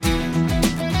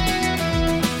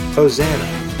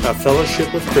Hosanna, a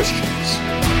fellowship with Christians.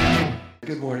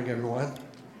 Good morning, everyone.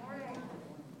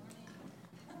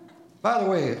 By the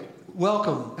way,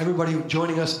 welcome everybody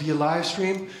joining us via live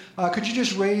stream. Could you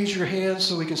just raise your hand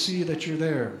so we can see that you're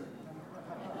there?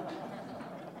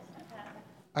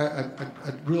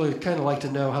 I'd really kind of like to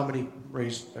know how many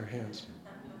raised their hands.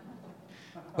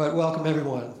 But welcome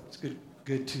everyone. It's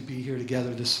good to be here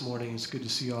together this morning. It's good to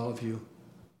see all of you.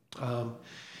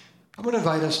 I'm going to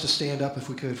invite us to stand up if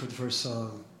we could for the first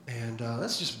song. And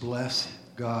let's just bless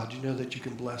God. You know that you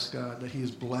can bless God, that He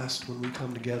is blessed when we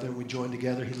come together and we join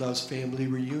together. He loves family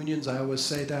reunions. I always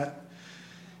say that.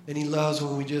 And He loves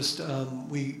when we just,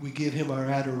 we give Him our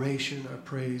adoration, our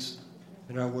praise,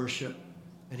 and our worship.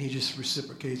 And He just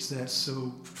reciprocates that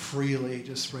so freely,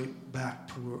 just right back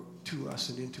to us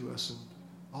and into us and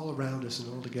all around us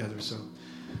and all together. So.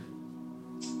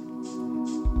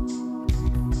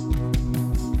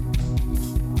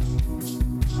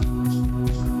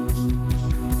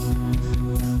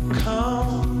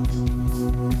 Come,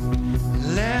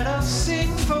 let us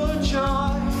sing for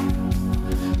joy.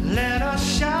 Let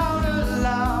us shout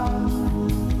aloud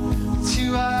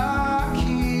to our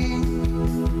King.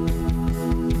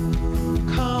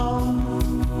 Come,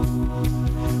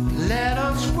 let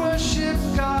us worship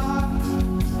God,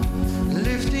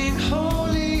 lifting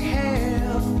holy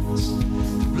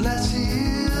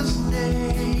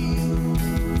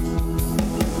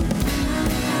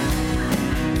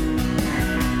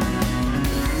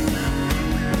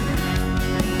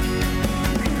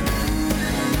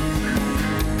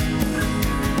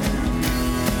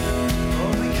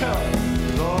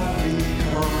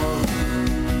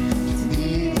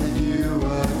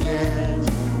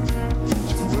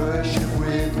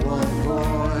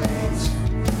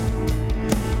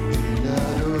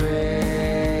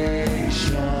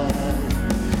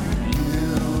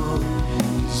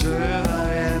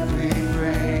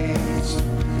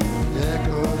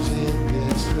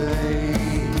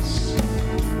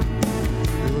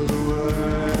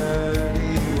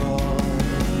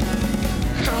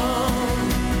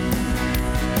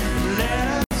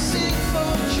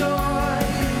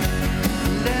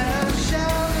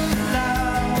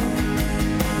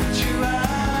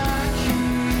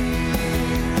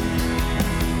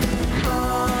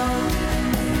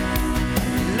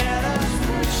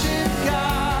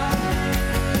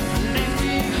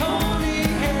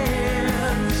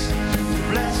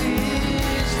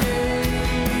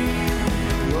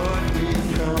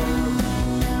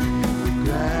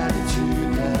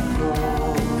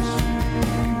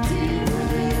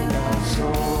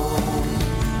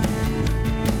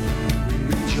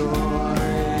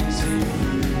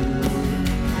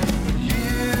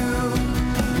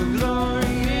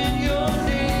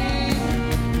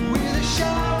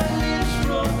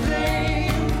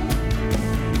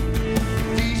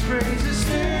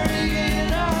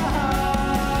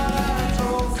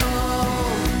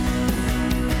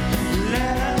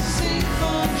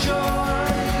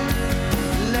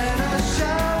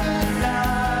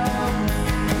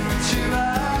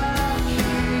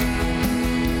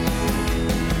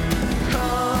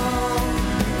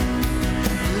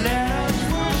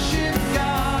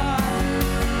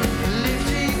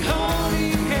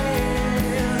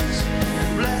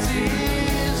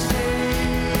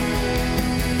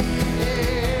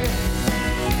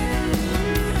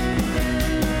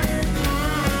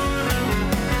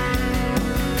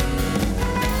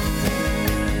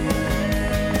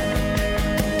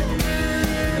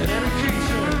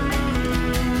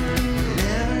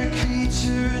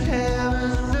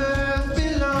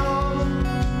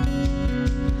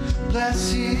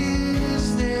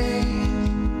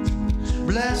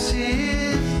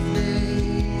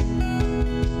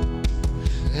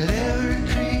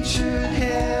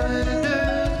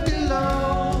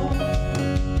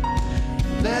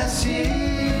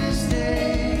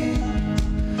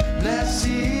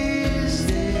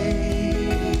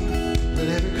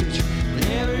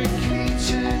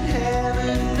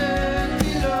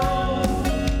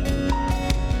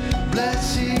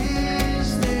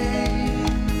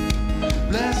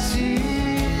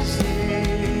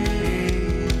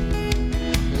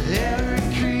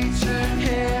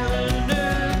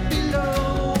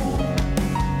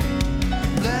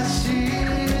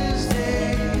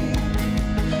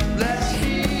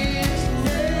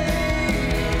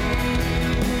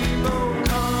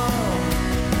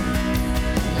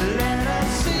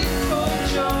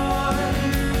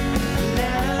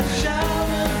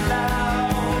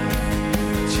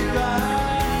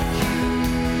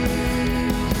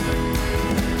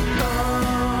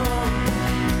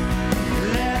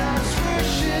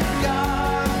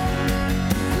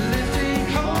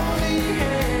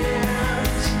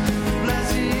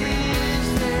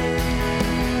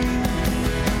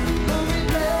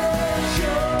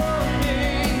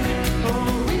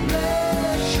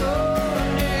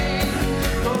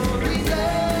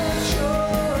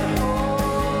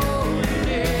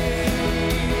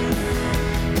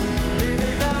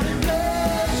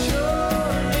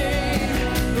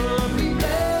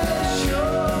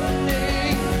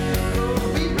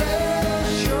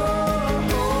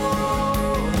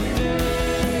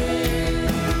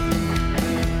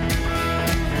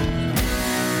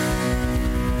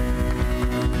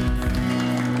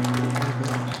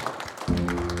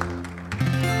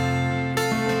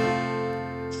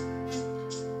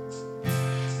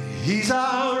He's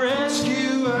our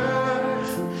rescuer.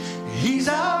 He's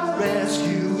our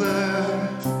rescuer.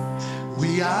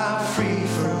 We are free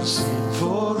from sin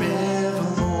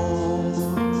forevermore.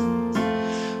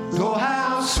 Oh,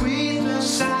 how sweet the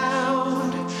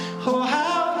sound. Oh,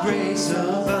 how grace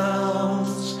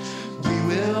abounds. We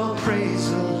will praise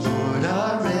the Lord,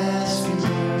 our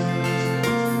rescuer.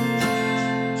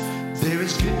 There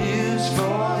is good news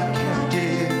for the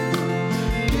captive,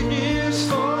 good news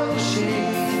for the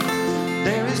shame.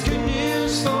 There is good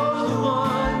news for the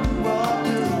one who walked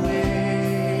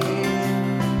away.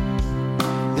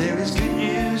 There is good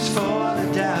news for the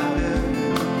doubter,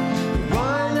 the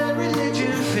one that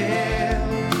religion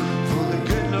failed. For the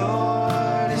good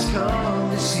Lord has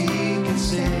come to seek and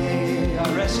save.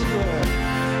 Our rescuer.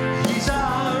 He's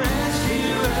our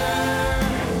rescuer.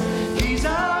 He's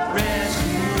our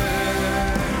rescuer.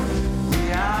 We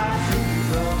are free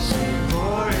from sin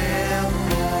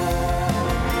forevermore.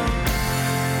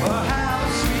 Oh, how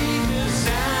sweet the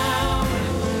sound.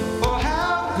 Oh,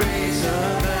 how grace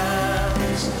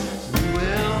abounds. We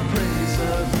will praise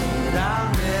the Lord, our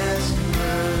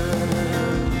rescuer.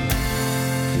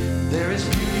 There is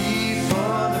beauty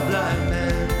for the blind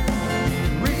man,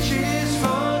 riches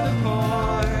for the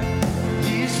poor.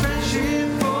 He is friendship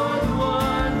for the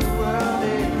one the world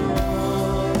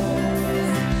ignores.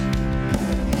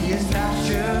 He is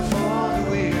pasture for the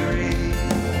weary,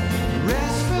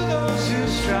 rest for those who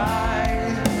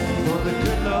strive. For the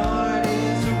good Lord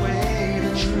is the way,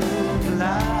 the truth, the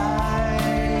life.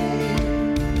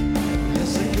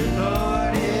 Yes, the good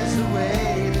Lord is the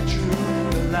way, the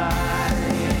truth, the life.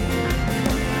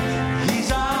 He's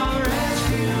our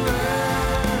rescuer.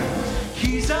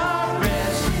 He's our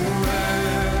rescuer.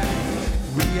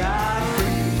 We are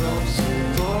free from sin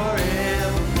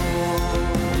forevermore.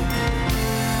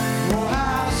 Oh,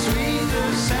 how sweet the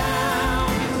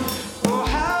sound. Oh,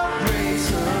 how grace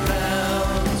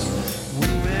abounds. We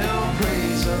will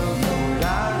praise the Lord,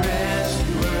 our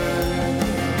rescuer.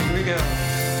 Here we go.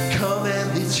 Come and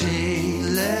be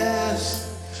chainless.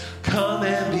 Come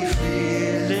and be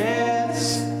fearless.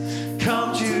 Come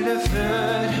to the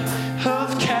foot of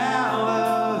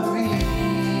Calvary.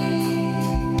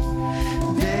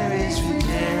 There is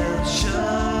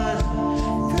redemption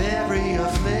in every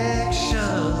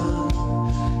affliction.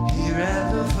 Here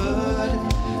at the foot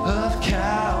of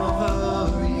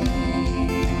Calvary.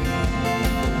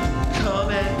 Come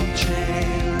and be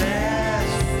chainless.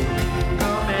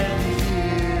 Come and be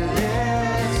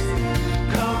fearless.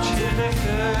 Come to the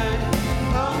foot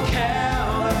of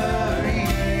Calvary.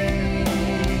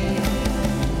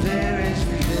 There is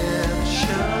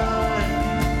redemption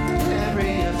in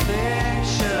every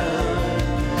affliction.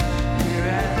 Here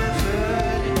at the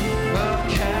foot of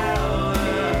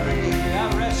Calvary.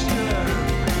 Our rescuer.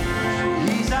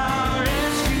 He's our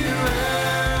rescuer.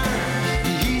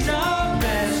 He's our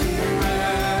rescuer.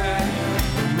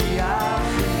 We are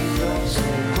free from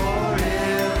sin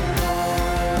forevermore.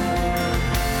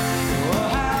 Oh,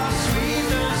 how sweet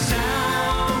the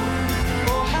sound.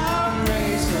 Oh, how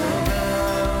grace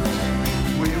abounds.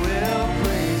 We will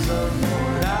praise the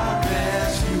Lord, our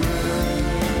rescuer.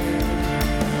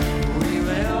 We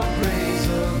will praise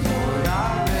the Lord,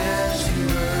 our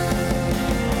rescuer.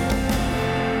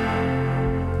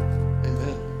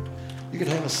 Amen. You can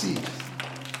have a seat.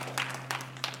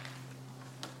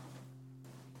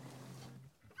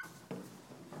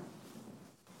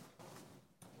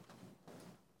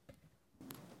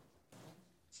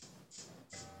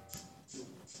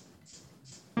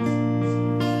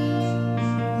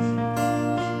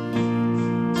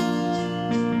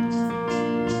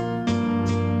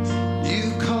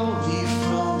 You called me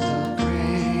from the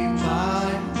grave by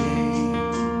name.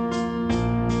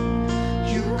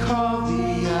 You called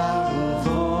me out of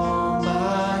all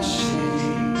my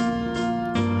shame.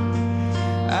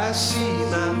 I see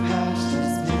my past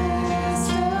is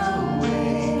passed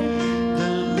away.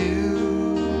 The new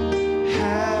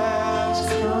has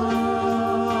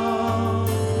come.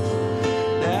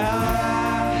 Now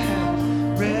I have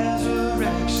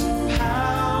resurrection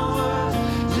power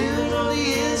living on the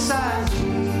inside,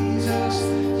 Jesus.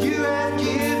 You have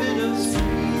given us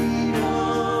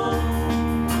freedom.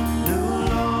 No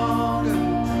longer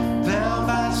bound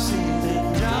by sin and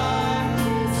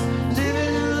darkness,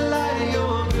 living in the light of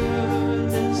your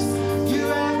goodness. You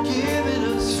have given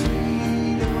us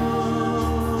freedom.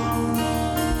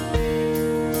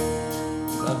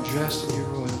 I'm dressed in your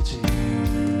royalty.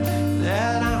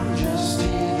 That I'm just in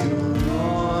your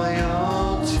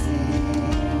royalty.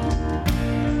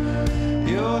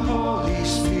 Your Holy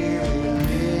Spirit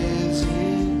lives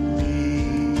in me.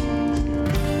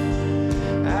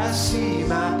 I see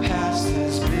my past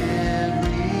has been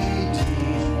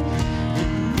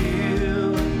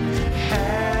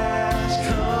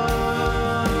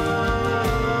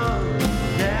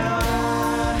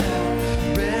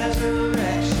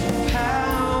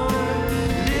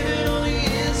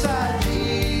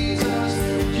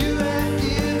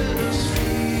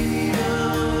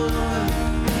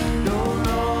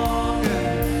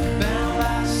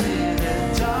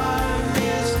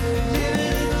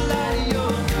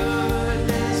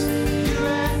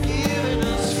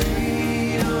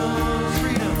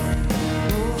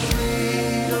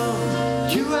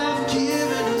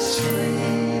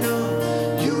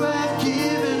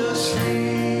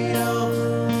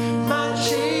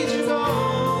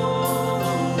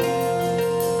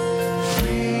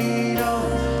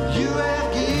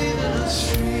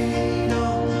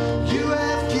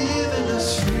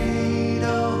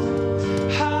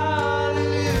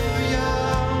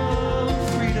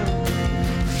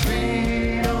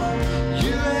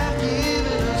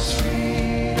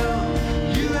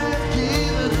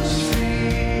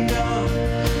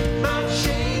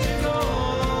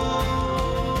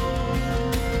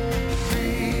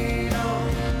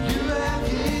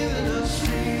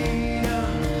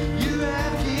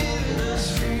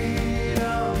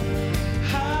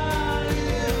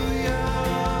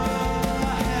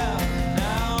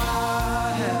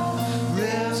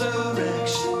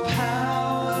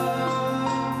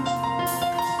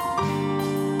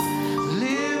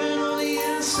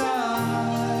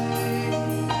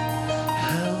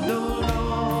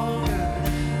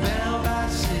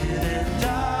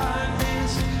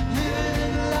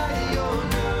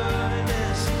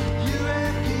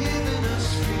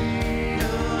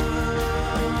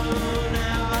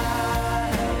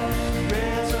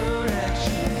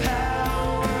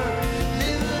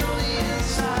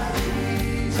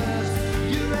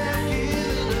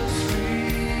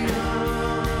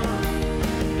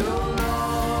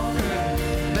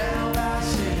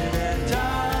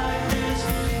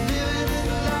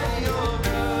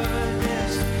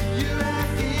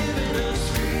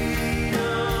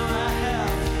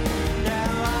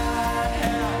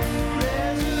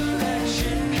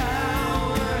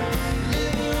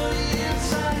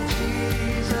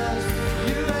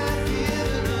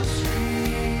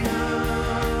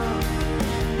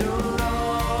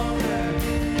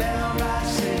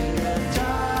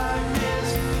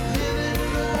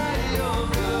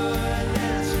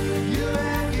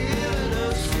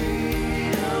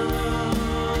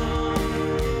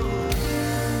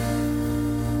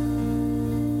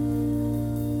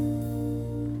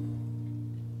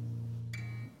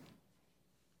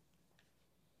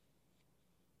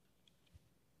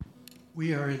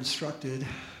We are instructed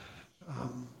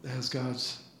as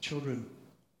God's children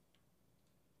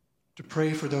to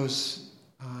pray for those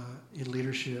in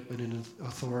leadership and in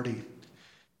authority.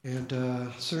 And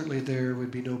certainly there would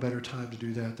be no better time to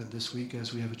do that than this week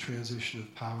as we have a transition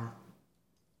of power.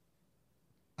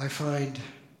 I find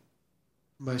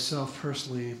myself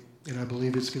personally, and I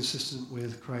believe it's consistent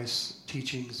with Christ's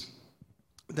teachings,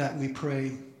 that we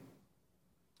pray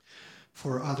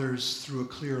for others through a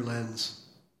clear lens.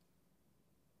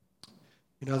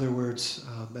 In other words,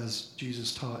 as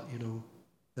Jesus taught,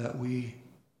 that we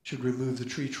should remove the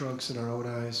tree trunks in our own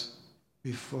eyes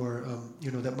before,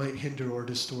 that might hinder or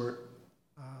distort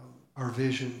our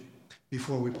vision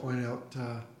before we point out,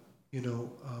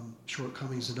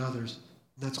 shortcomings in others.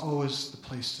 And that's always the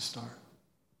place to start.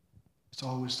 It's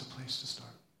always the place to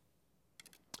start.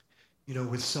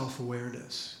 With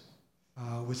self-awareness,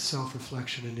 with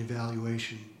self-reflection and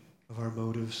evaluation of our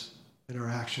motives and our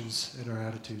actions and our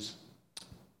attitudes.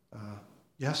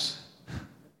 Yes?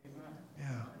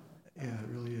 Yeah, it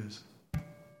really is.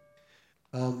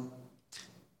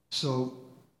 So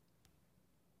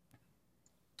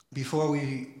before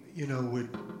we,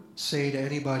 would say to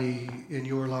anybody in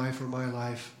your life or my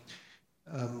life,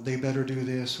 they better do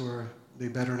this or they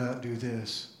better not do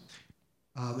this,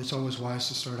 it's always wise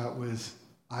to start out with,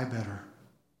 I better.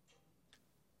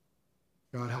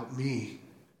 God help me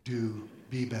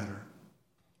be better.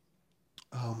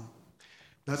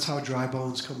 That's how dry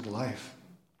bones come to life.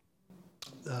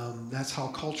 That's how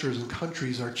cultures and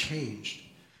countries are changed.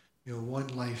 One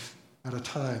life at a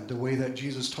time. The way that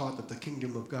Jesus taught that the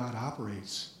kingdom of God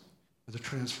operates, the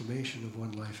transformation of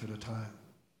one life at a time.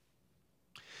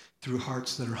 Through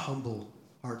hearts that are humble,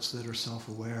 hearts that are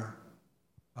self-aware,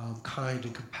 kind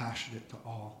and compassionate to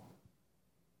all.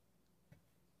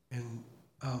 And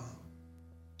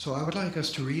so I would like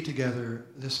us to read together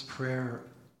this prayer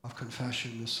of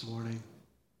confession this morning.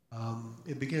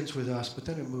 It begins with us, but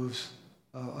then it moves,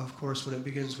 of course, when it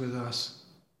begins with us,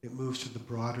 it moves to the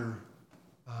broader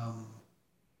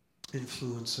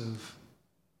influence of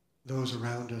those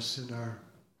around us in our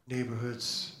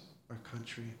neighborhoods, our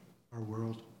country, our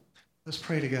world. Let's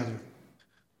pray together.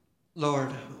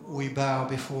 Lord, we bow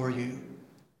before you,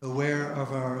 aware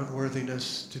of our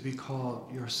unworthiness to be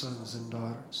called your sons and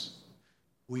daughters.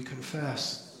 We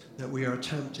confess that we are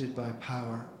tempted by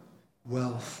power,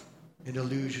 wealth, and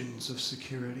illusions of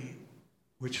security,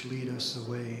 which lead us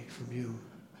away from you.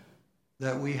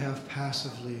 That we have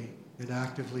passively and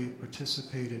actively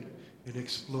participated in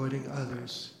exploiting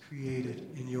others created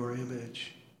in your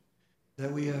image.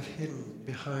 That we have hidden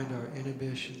behind our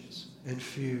inhibitions and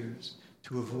fears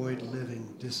to avoid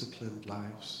living disciplined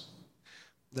lives.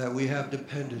 That we have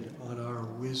depended on our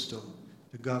wisdom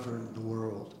to govern the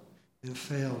world and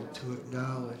failed to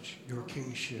acknowledge your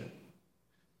kingship.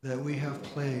 That we have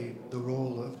played the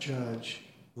role of judge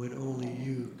when only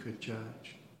you could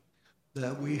judge.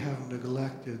 That we have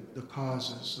neglected the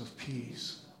causes of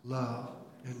peace, love,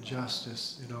 and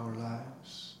justice in our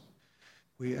lives.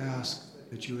 We ask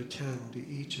that you attend to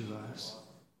each of us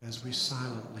as we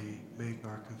silently make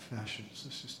our confessions.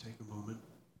 Let's just take a moment.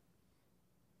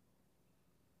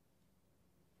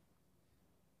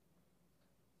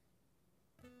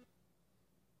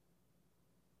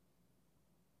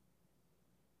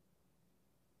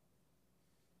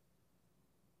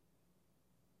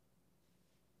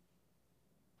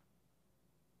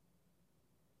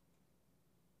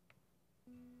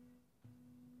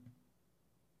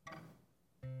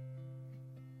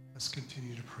 Let's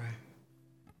continue to pray.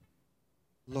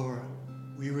 Lord,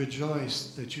 we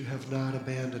rejoice that you have not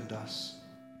abandoned us,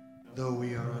 though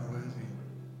we are unworthy.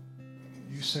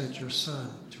 You sent your Son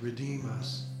to redeem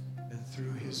us, and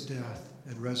through his death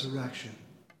and resurrection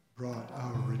brought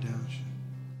our redemption.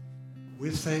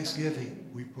 With thanksgiving,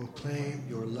 we proclaim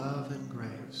your love and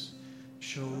grace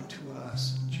shown to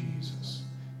us in Jesus,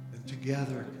 and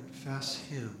together confess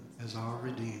him as our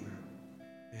Redeemer.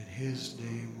 In his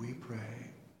name we pray.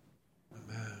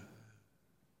 Amen.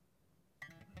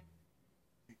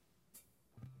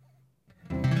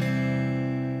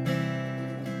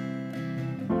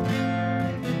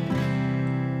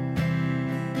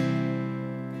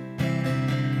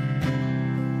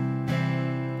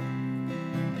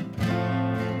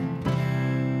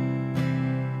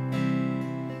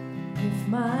 If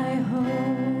my hope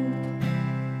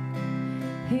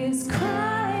is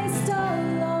Christ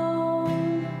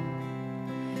alone,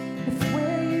 if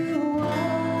where you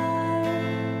are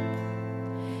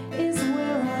is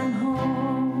where I'm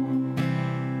home,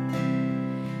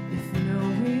 if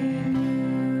knowing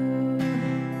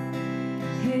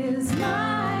you is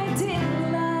my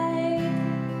delight,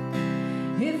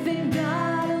 if in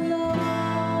God alone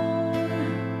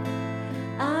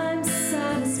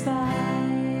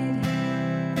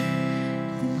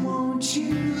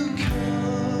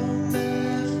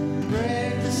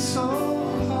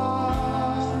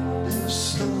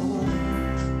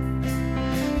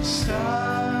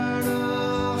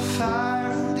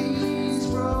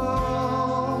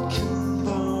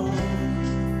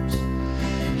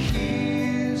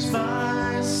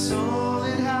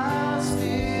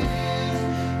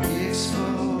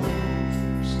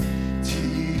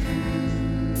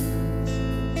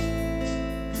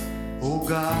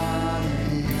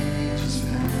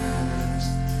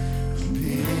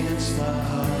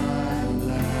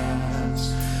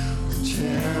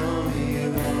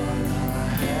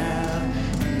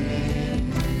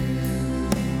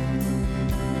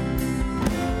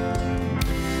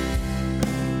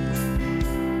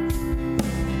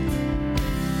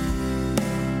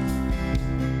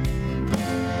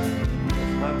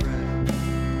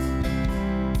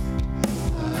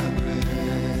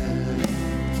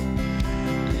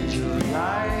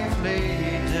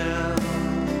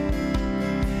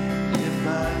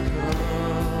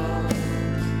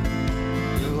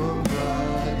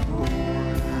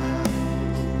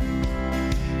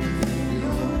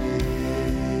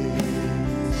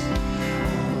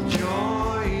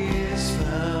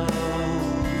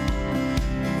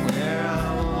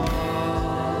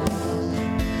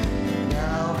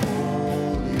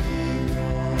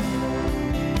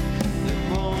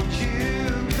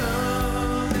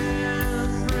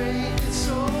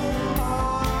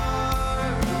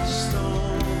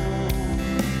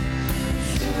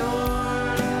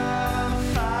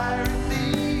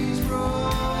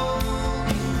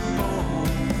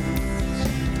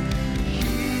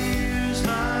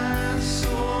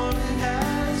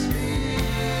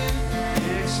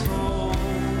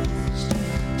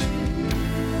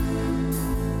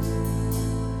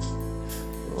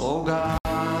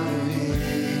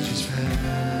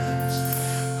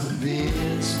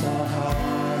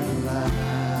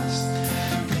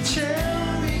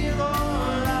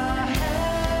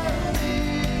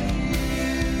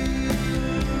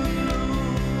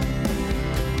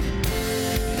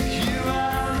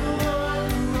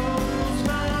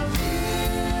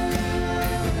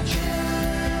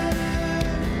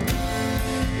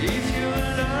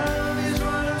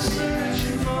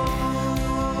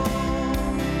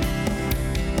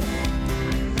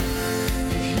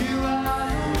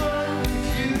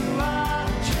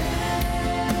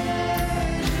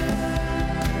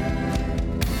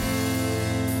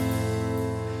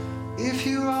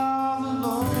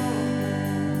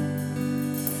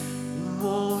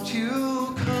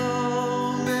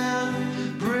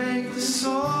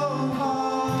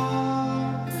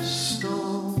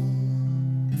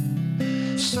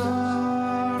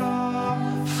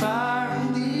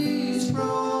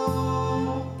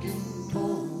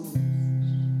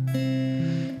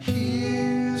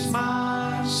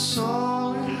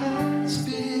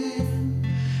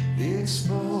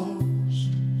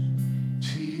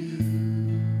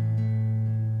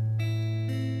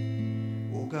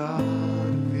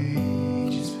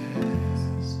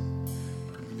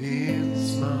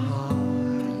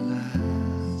heart at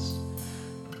last.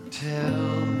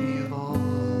 Tell me of all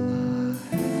I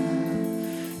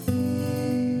have in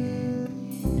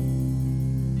you.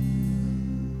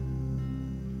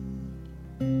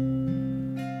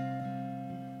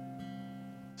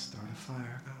 Start a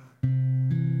fire, God.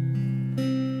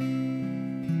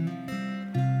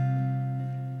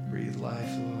 Breathe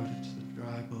life, Lord, into the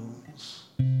dry bones.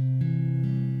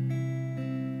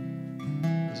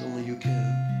 As only you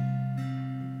can.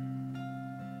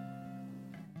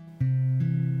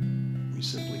 We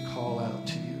simply call out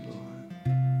to you, Lord.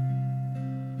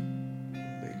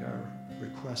 Make our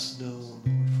requests known,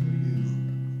 Lord, for you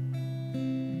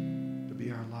to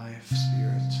be our life,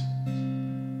 Spirit,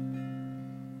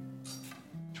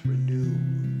 to renew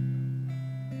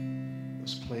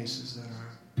those places that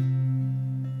are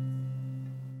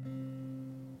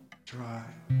dry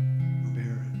and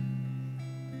barren.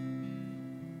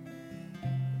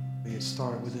 May it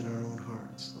start within our own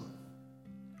hearts, Lord.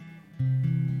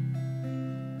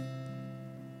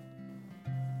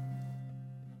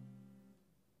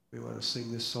 We want to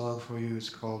sing this song for you. It's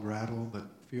called Rattle, but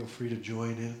feel free to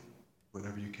join in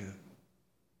whenever you can.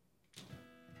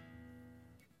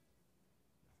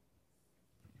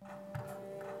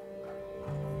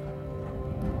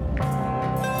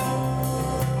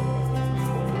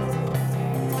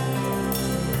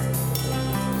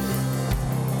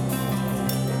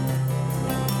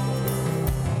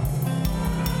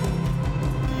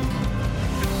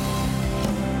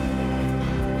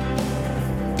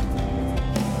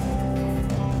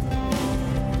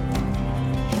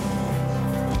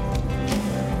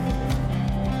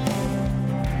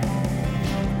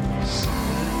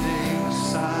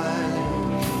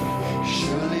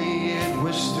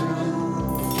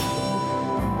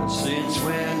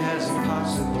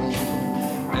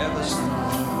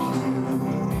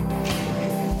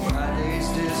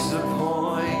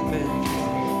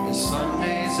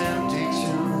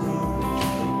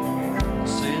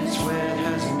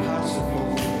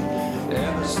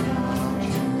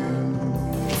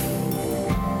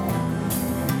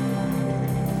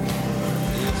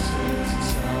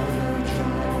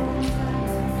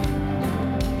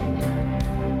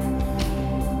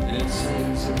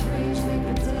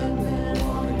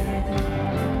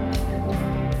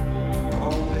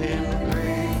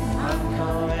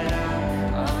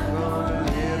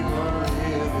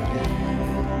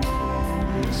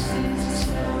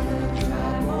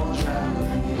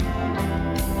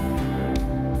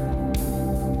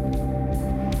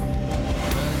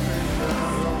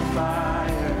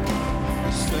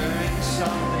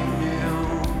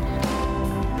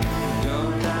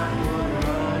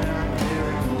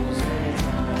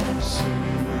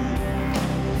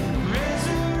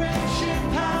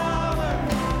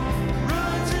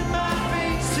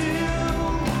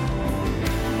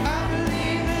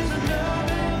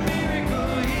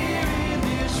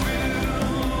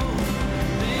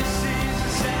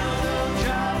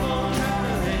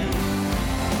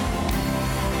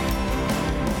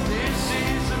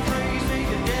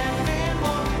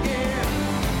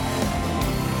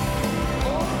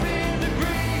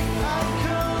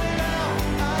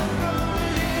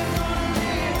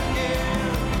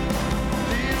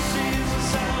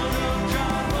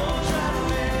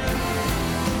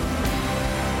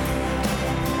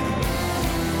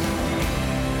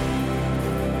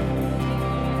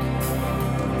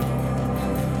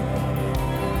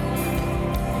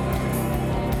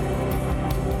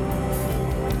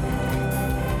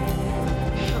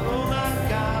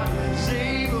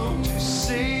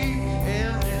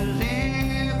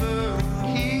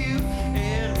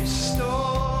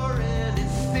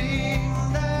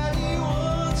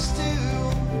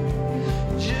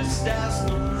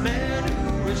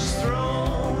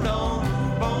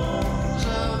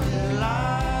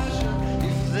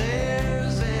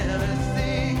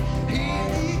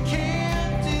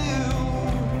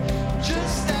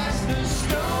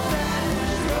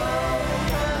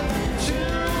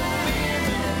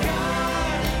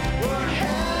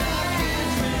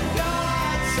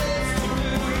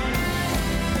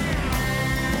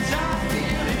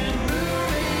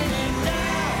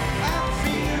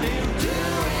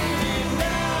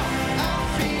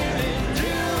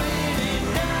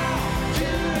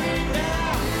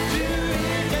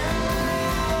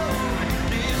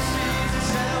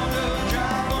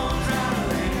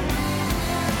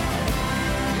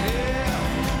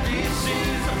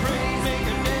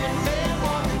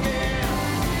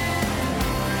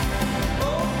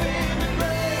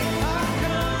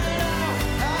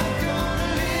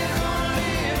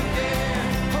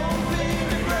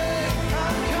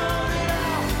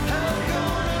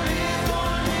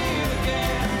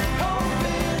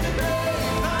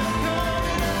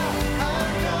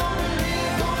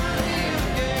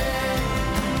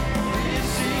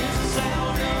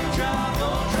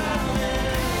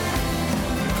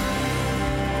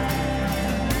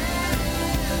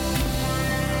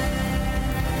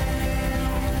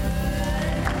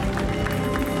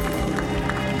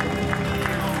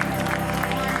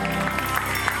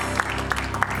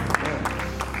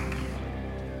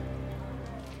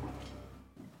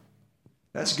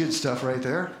 That's good stuff right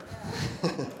there.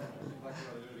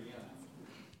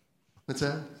 What's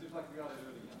that?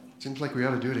 Seems like we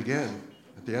ought to do it again.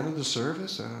 At the end of the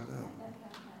service? I don't know.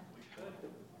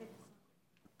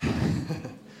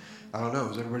 I don't know.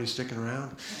 Is everybody sticking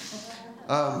around?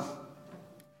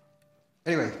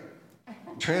 Anyway,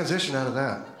 transition out of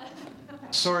that.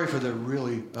 Sorry for the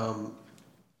really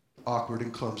awkward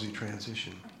and clumsy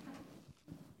transition.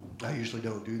 I usually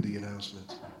don't do the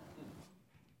announcements.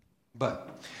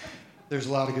 But there's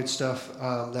a lot of good stuff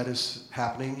that is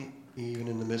happening even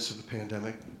in the midst of the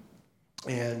pandemic.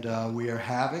 And we are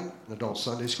having an adult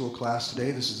Sunday school class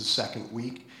today. This is the second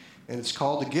week. And it's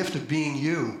called The Gift of Being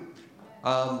You.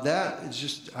 That is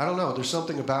just, I don't know, there's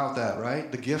something about that,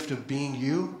 right? The gift of being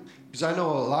you. Because I know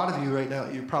a lot of you right now,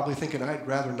 you're probably thinking, I'd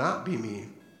rather not be me.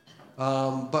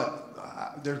 Wow,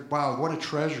 what a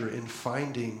treasure in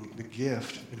finding the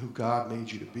gift and who God made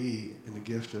you to be, and the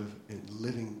gift of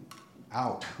living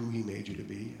out who he made you to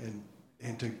be,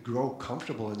 and to grow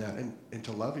comfortable in that, and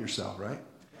to love yourself, right?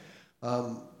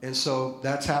 And so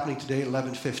that's happening today at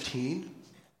 11:15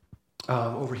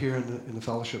 over here in the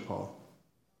fellowship hall.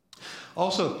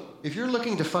 Also, if you're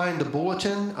looking to find the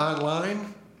bulletin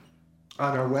online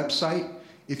on our website,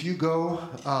 if you go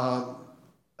to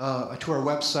our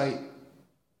website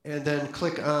and then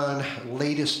click on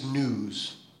latest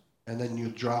news, and then you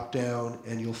drop down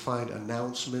and you'll find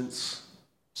announcements.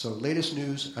 So latest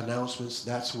news, announcements,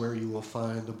 that's where you will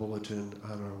find the bulletin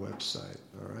on our website,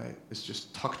 all right? It's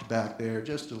just tucked back there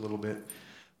just a little bit,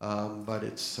 but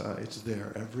it's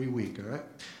there every week, all right?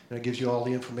 And it gives you all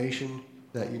the information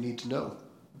that you need to know.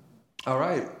 All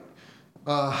right.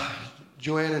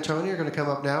 Joanne and Tony are going to come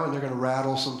up now, and they're going to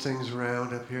rattle some things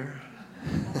around up here.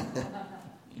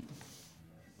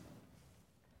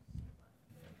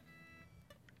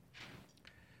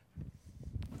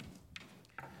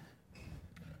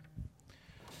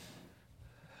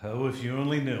 Oh, if you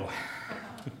only knew.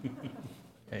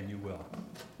 And you will.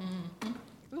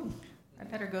 Mm-hmm. Ooh, I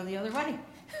better go the other way.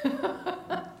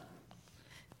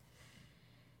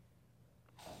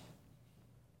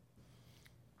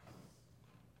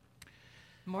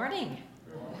 Morning.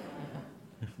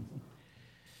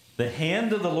 The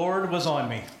hand of the Lord was on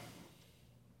me.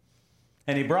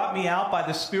 And he brought me out by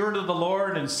the Spirit of the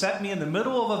Lord and set me in the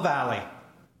middle of a valley.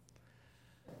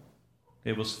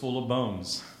 It was full of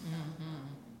bones. Mm-hmm.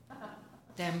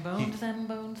 Them bones,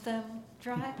 them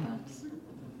dry bones.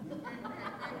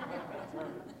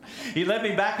 He led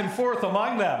me back and forth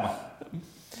among them.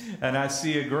 And I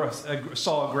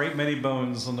saw a great many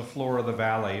bones on the floor of the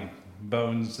valley,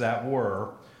 bones that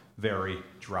were very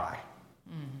dry.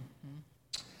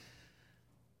 Mm-hmm.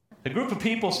 A group of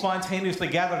people spontaneously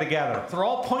gathered together. They're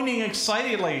all pointing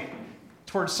excitedly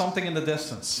towards something in the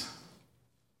distance.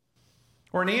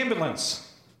 Or an ambulance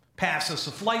passes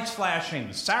with lights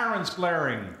flashing, sirens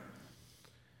blaring.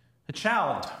 A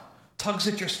child tugs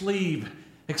at your sleeve,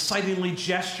 excitingly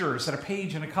gestures at a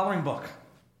page in a coloring book.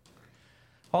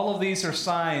 All of these are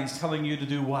signs telling you to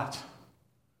do what?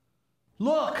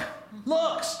 Look,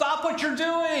 stop what you're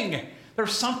doing.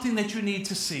 There's something that you need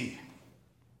to see.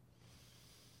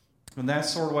 And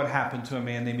that's sort of what happened to a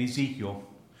man named Ezekiel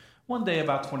one day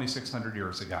about 2,600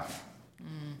 years ago.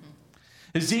 Mm-hmm.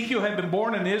 Ezekiel had been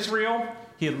born in Israel.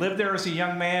 He had lived there as a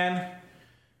young man,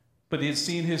 but he had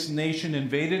seen his nation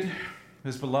invaded,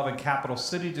 his beloved capital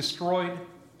city destroyed,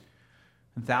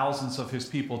 and thousands of his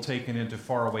people taken into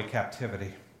faraway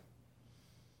captivity.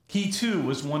 He too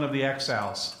was one of the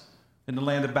exiles in the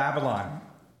land of Babylon.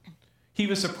 He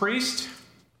was a priest.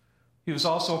 He was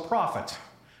also a prophet,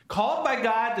 called by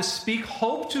God to speak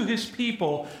hope to his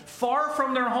people far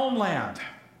from their homeland,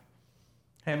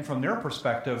 and from their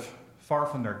perspective, far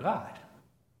from their God.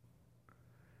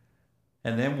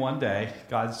 And then one day,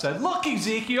 God said, "Look,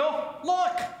 Ezekiel,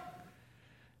 look!"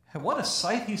 And what a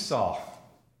sight he saw.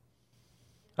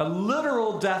 A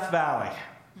literal death valley.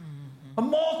 Mm-hmm. A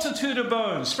multitude of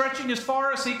bones stretching as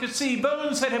far as he could see.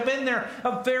 Bones that had been there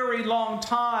a very long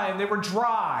time. They were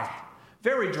dry.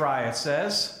 Very dry, it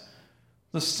says.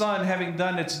 The sun having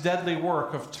done its deadly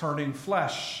work of turning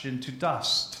flesh into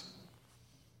dust.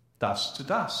 Dust to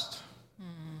dust.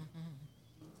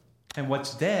 Mm-hmm. And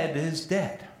what's dead is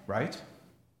dead, right?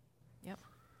 Yep.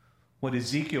 What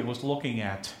Ezekiel was looking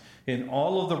at in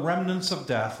all of the remnants of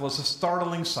death was a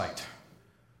startling sight.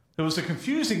 It was a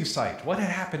confusing sight. What had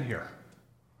happened here?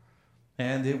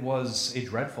 And it was a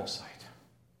dreadful sight.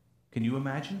 Can you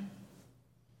imagine?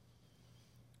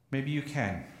 Maybe you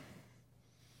can.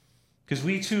 Because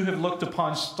we too have looked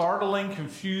upon startling,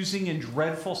 confusing, and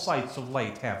dreadful sights of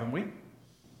late, haven't we?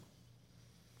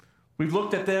 We've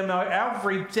looked at them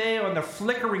every day on the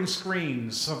flickering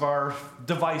screens of our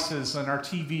devices and our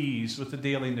TVs with the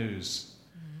daily news.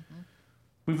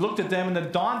 We've looked at them in the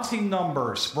daunting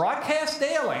numbers, broadcast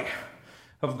daily,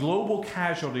 of global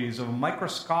casualties of a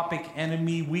microscopic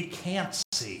enemy we can't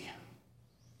see.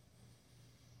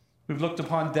 We've looked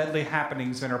upon deadly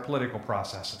happenings in our political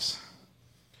processes.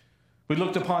 We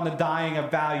looked upon the dying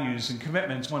of values and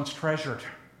commitments once treasured.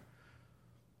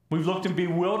 We've looked in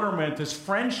bewilderment as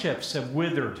friendships have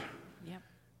withered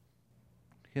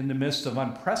in the midst of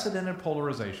unprecedented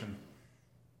polarization.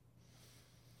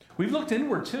 We've looked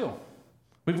inward too.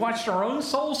 We've watched our own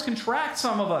souls contract,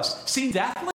 some of us, seen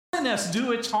deathliness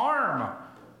do its harm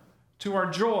to our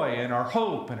joy and our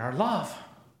hope and our love.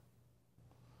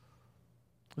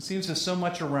 It seems that so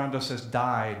much around us has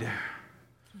died,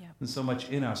 and so much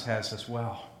in us has as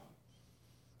well.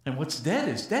 And what's dead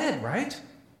is dead, right?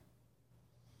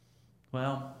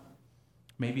 Well,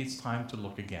 maybe it's time to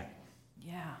look again.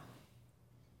 Yeah.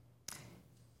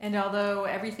 And although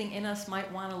everything in us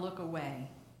might want to look away,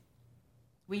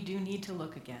 we do need to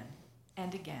look again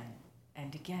and again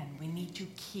and again. We need to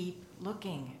keep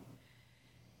looking.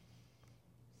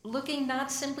 Looking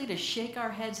not simply to shake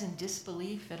our heads in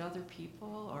disbelief at other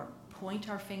people or point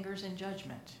our fingers in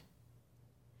judgment.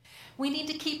 We need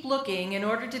to keep looking in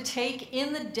order to take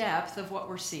in the depth of what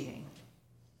we're seeing,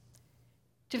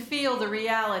 to feel the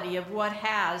reality of what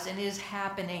has and is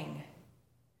happening,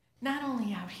 not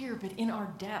only out here, but in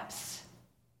our depths.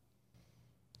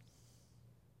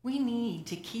 We need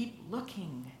to keep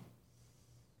looking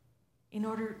in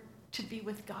order to be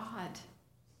with God,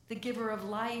 the giver of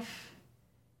life,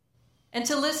 and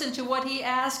to listen to what he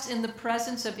asks in the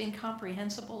presence of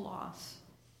incomprehensible loss.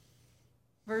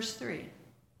 Verse 3,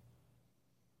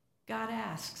 God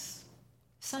asks,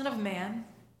 Son of man,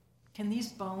 can these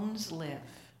bones live?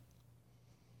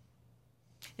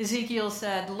 Ezekiel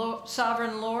said,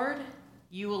 Sovereign Lord,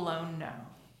 you alone know.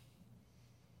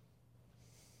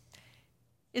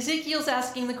 Ezekiel's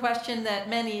asking the question that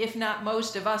many, if not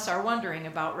most of us, are wondering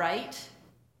about, right?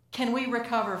 Can we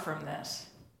recover from this?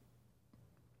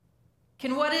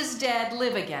 Can what is dead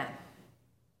live again?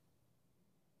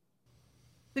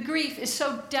 The grief is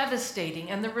so devastating,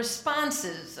 and the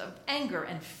responses of anger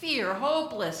and fear,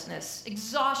 hopelessness,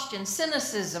 exhaustion,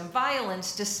 cynicism,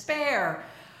 violence, despair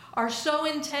are so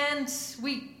intense,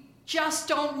 we just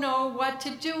don't know what to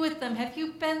do with them. Have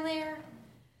you been there?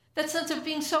 That sense of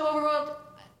being so overwhelmed.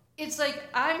 It's like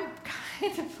I'm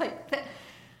kind of like that.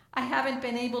 I haven't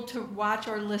been able to watch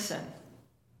or listen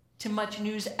to much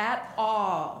news at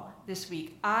all this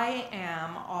week. I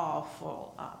am all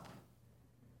full up.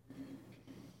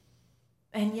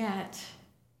 And yet,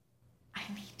 I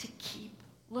need to keep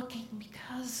looking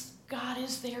because God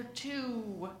is there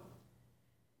too.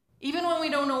 Even when we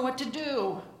don't know what to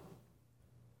do.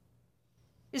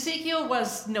 Ezekiel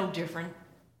was no different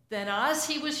than us.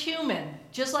 He was human,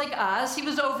 just like us. He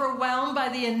was overwhelmed by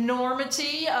the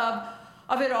enormity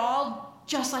of it all,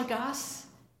 just like us.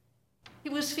 He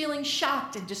was feeling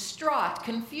shocked and distraught,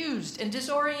 confused and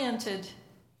disoriented.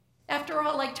 After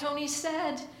all, like Tony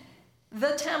said,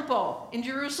 the temple in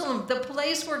Jerusalem, the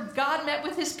place where God met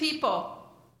with his people,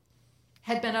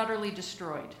 had been utterly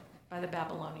destroyed by the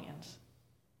Babylonians.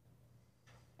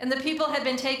 And the people had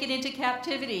been taken into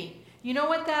captivity. You know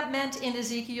what that meant in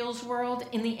Ezekiel's world,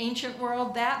 in the ancient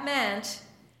world? That meant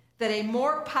that a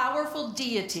more powerful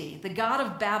deity, the god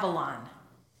of Babylon,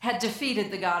 had defeated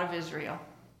the God of Israel.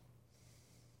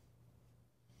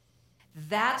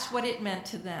 That's what it meant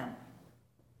to them.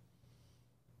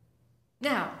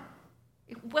 Now,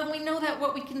 when we know that,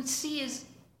 what we can see is,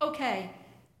 okay,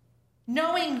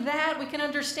 knowing that, we can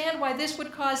understand why this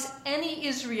would cause any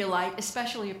Israelite,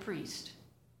 especially a priest,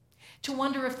 to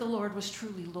wonder if the Lord was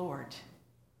truly Lord,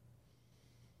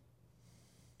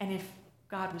 and if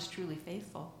God was truly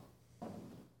faithful.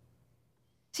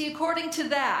 See, according to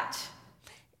that,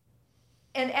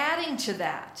 and adding to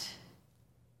that,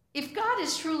 if God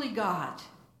is truly God,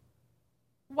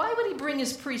 why would he bring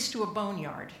his priests to a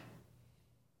boneyard?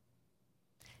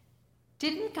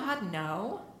 Didn't God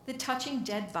know that touching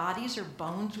dead bodies or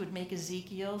bones would make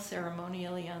Ezekiel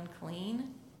ceremonially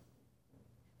unclean?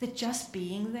 That just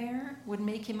being there would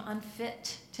make him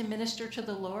unfit to minister to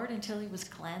the Lord until he was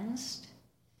cleansed?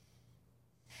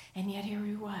 And yet here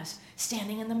he was,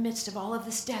 standing in the midst of all of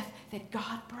this death, that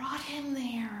God brought him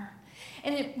there.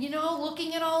 And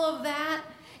looking at all of that,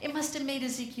 it must have made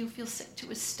Ezekiel feel sick to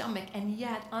his stomach, and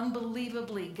yet,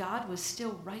 unbelievably, God was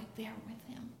still right there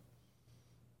with him.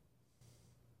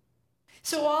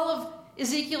 So all of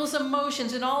Ezekiel's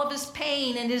emotions and all of his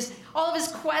pain and all of his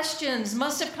questions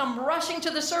must have come rushing to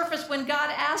the surface when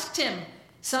God asked him,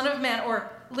 Son of man,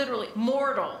 or literally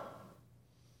mortal.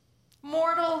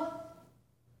 Mortal,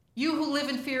 you who live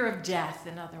in fear of death,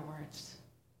 in other words.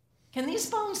 Can these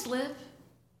bones live?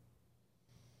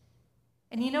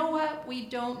 And you know what? We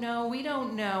don't know. We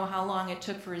don't know how long it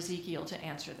took for Ezekiel to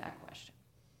answer that question.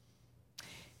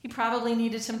 He probably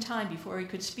needed some time before he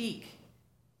could speak.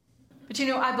 But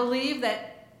I believe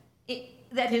that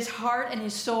his heart and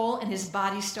his soul and his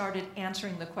body started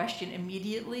answering the question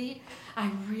immediately.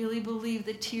 I really believe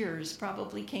that tears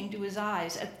probably came to his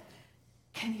eyes.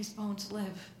 Can these bones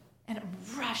live? And a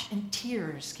rush and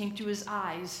tears came to his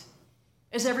eyes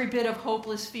as every bit of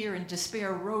hopeless fear and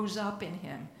despair rose up in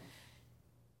him,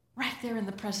 right there in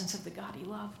the presence of the God he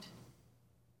loved.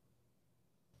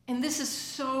 And this is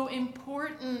so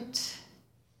important.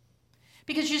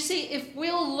 Because you see, if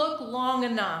we'll look long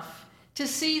enough to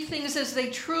see things as they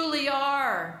truly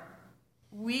are,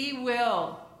 we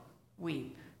will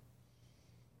weep.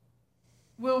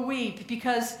 We'll weep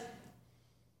because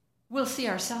we'll see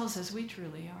ourselves as we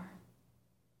truly are.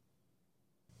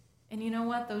 And you know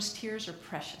what? Those tears are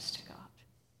precious to God.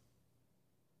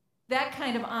 That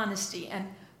kind of honesty and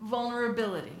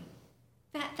vulnerability,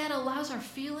 that allows our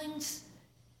feelings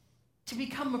to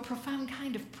become a profound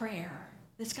kind of prayer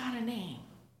that's got a name.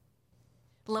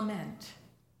 Lament.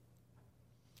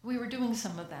 We were doing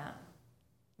some of that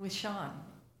with Sean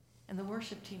and the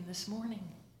worship team this morning.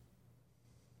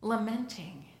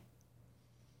 Lamenting.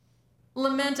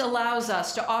 Lament allows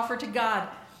us to offer to God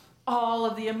all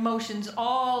of the emotions,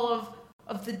 all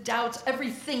of the doubts,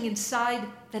 everything inside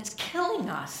that's killing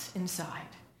us inside.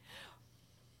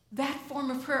 That form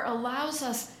of prayer allows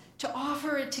us to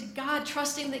offer it to God,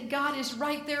 trusting that God is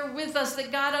right there with us,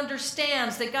 that God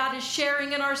understands, that God is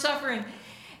sharing in our suffering,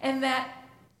 and that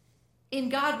in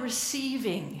God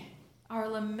receiving our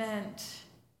lament,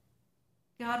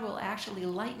 God will actually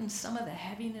lighten some of the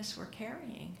heaviness we're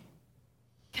carrying.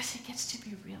 Because it gets to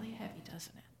be really heavy,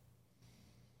 doesn't it?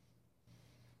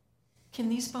 Can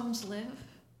these bones live?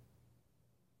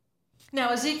 Now,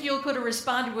 Ezekiel could have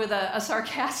responded with a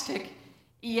sarcastic,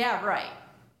 yeah, right.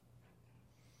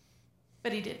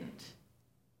 But he didn't.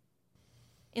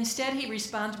 Instead, he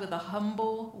responds with a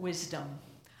humble wisdom.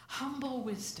 Humble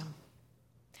wisdom.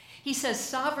 He says,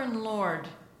 Sovereign Lord,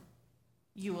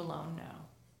 you alone know.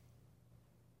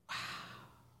 Wow.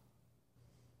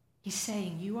 He's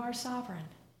saying, you are sovereign.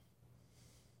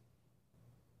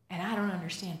 And I don't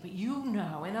understand, but you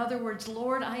know. In other words,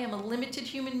 Lord, I am a limited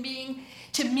human being.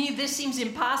 To me, this seems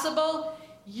impossible.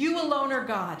 You alone are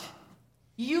God.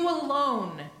 You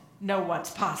alone know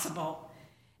what's possible.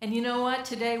 And you know what?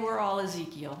 Today we're all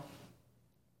Ezekiel.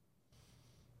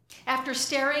 After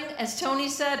staring, as Tony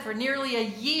said, for nearly a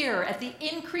year at the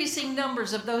increasing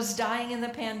numbers of those dying in the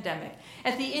pandemic,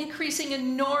 at the increasing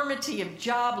enormity of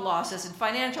job losses and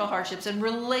financial hardships and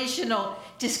relational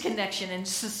disconnection and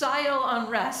societal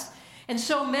unrest, and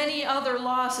so many other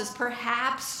losses,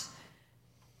 perhaps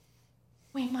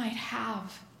we might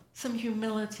have some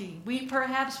humility.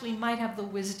 Perhaps we might have the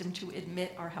wisdom to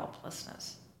admit our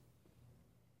helplessness,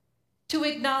 to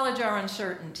acknowledge our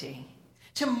uncertainty,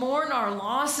 to mourn our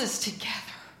losses together,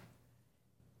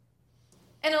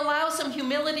 and allow some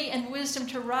humility and wisdom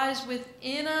to rise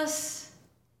within us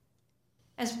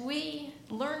as we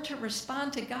learn to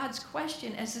respond to God's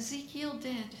question as Ezekiel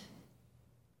did.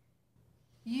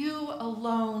 You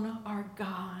alone are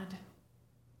God.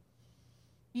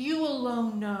 You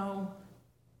alone know.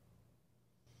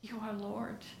 You are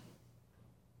Lord.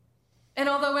 And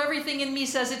although everything in me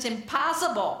says it's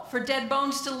impossible for dead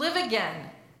bones to live again,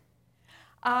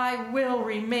 I will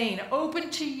remain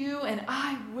open to you, and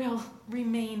I will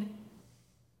remain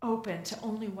open to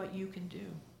only what you can do.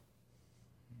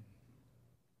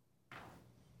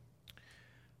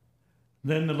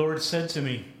 Then the Lord said to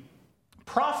me,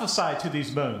 prophesy to these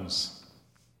bones.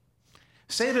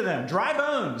 Say to them, dry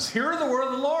bones, hear the word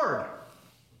of the Lord.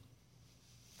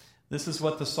 This is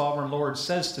what the sovereign Lord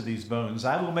says to these bones.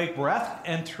 I will make breath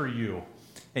enter you,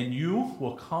 and you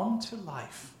will come to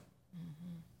life.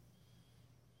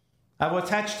 I will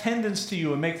attach tendons to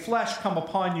you and make flesh come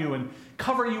upon you and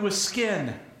cover you with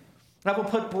skin. I will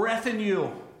put breath in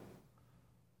you,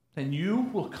 and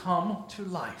you will come to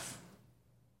life.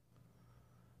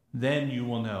 Then you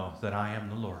will know that I am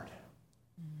the Lord.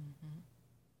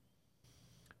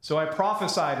 So I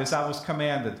prophesied as I was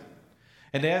commanded.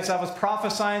 And as I was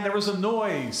prophesying, there was a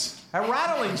noise, a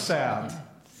rattling sound.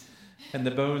 And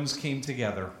the bones came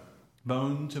together,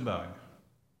 bone to bone.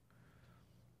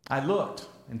 I looked,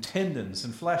 and tendons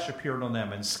and flesh appeared on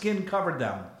them, and skin covered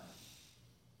them.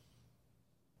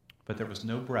 But there was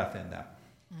no breath in them.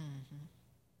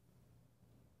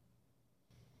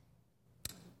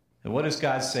 And what is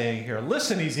God saying here?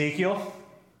 Listen, Ezekiel.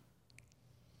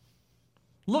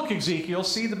 Look, Ezekiel,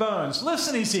 see the bones.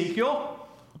 Listen, Ezekiel.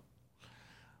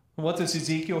 And what does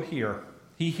Ezekiel hear?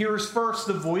 He hears first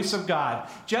the voice of God,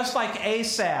 just like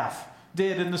Asaph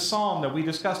did in the psalm that we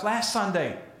discussed last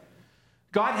Sunday.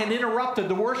 God had interrupted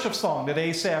the worship song that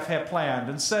Asaph had planned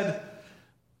and said,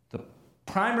 the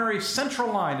primary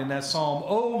central line in that psalm,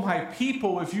 "Oh, my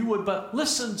people, if you would but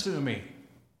listen to me."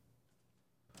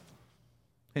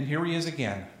 And here he is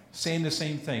again, saying the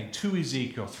same thing to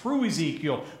Ezekiel, through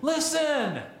Ezekiel.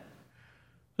 Listen!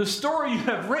 The story you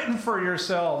have written for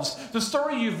yourselves, the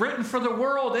story you've written for the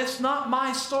world, it's not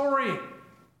my story.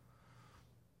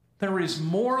 There is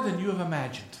more than you have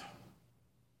imagined.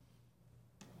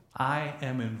 I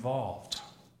am involved.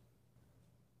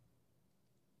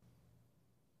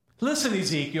 Listen,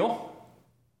 Ezekiel.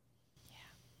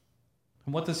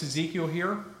 And what does Ezekiel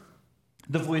hear?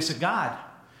 The voice of God,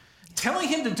 telling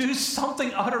him to do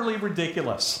something utterly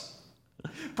ridiculous.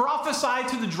 Prophesy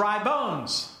to the dry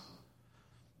bones.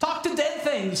 Talk to dead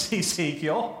things,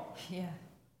 Ezekiel. Yeah.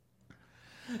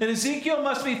 And Ezekiel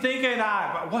must be thinking,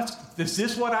 is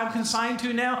this what I'm consigned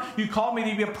to now? You called me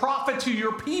to be a prophet to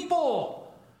your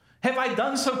people. Have I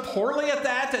done so poorly at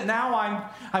that now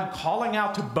I'm calling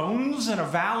out to bones in a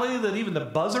valley that even the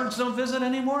buzzards don't visit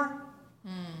anymore?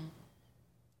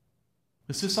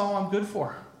 Is this all I'm good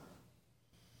for?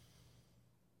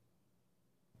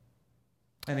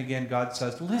 And again, God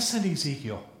says, listen,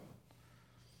 Ezekiel.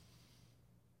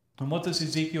 And what does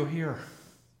Ezekiel hear?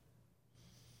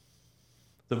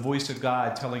 The voice of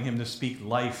God telling him to speak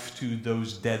life to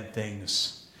those dead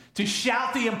things, to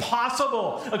shout the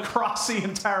impossible across the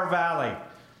entire valley,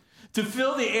 to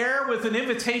fill the air with an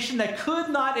invitation that could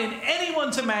not in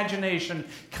anyone's imagination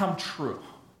come true.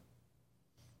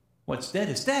 What's dead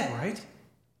is dead, right?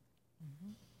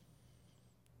 Mm-hmm.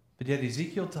 But yet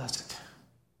Ezekiel does it.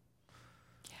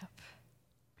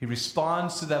 He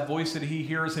responds to that voice that he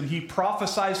hears, and he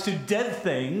prophesies to dead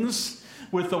things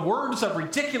with the words of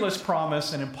ridiculous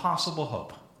promise and impossible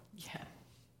hope. Yeah.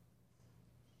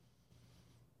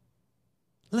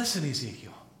 Listen,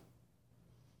 Ezekiel.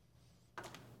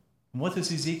 And what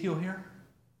does Ezekiel hear?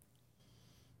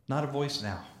 Not a voice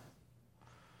now,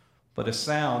 but a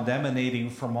sound emanating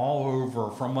from all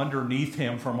over, from underneath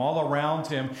him, from all around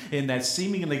him, in that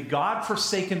seemingly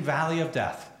God-forsaken valley of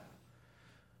death.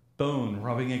 Bone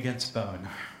rubbing against bone.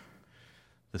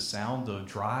 The sound of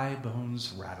dry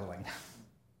bones rattling.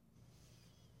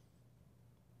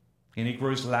 And it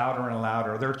grows louder and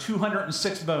louder. There are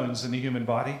 206 bones in the human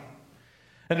body.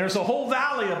 And there's a whole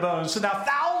valley of bones. So now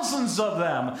thousands of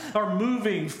them are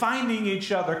moving, finding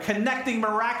each other, connecting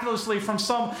miraculously from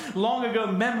some long ago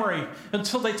memory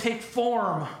until they take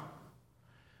form.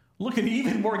 Looking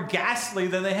even more ghastly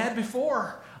than they had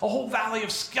before. A whole valley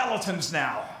of skeletons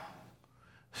now,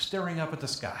 staring up at the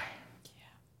sky. Yeah.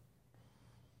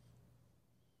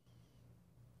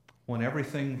 When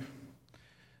everything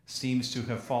seems to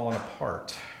have fallen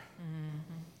apart,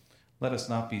 let us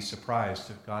not be surprised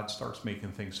if God starts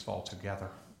making things fall together.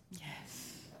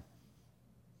 Yes.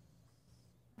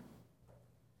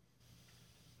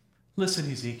 Listen,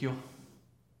 Ezekiel.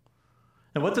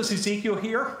 And what does Ezekiel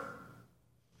hear?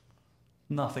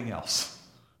 Nothing else.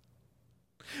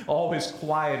 All is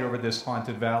quiet over this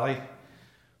haunted valley.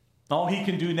 All he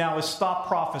can do now is stop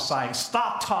prophesying,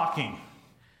 stop talking,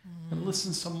 and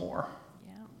listen some more.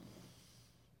 Yeah.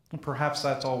 And perhaps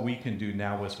that's all we can do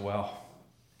now as well.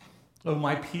 Oh,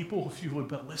 my people, if you would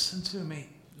but listen to me.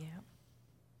 Yeah.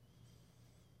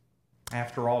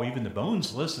 After all, even the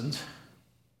bones listened.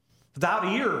 Without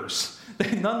ears,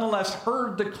 they nonetheless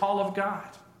heard the call of God.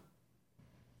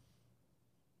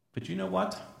 But you know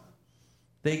what?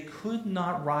 They could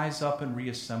not rise up and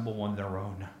reassemble on their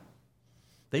own.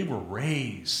 They were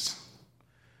raised.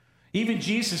 Even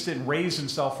Jesus didn't raise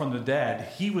himself from the dead.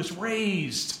 He was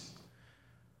raised.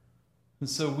 And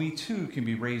so we too can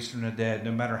be raised from the dead,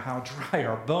 no matter how dry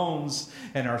our bones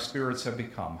and our spirits have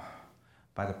become,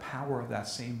 by the power of that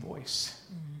same voice.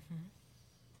 Mm-hmm.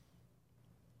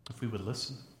 If we would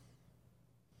listen.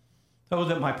 Oh,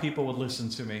 that my people would listen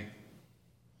to me.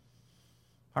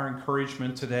 Our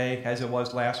encouragement today, as it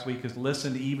was last week, is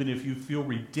listen even if you feel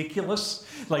ridiculous,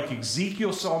 like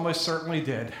Ezekiel almost certainly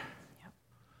did. Yep.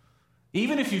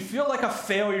 Even if you feel like a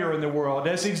failure in the world,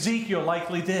 as Ezekiel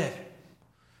likely did.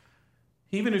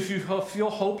 Even if you feel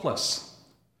hopeless,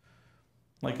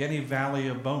 like any valley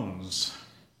of bones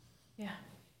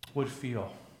would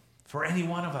feel for any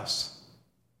one of us.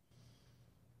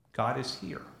 God is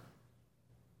here.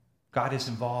 God is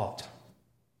involved.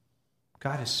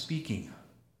 God is speaking.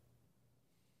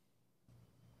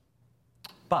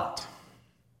 But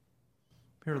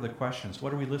Here are the questions.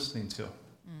 What are we listening to?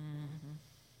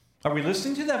 Are we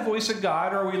listening to that voice of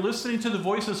God, or are we listening to the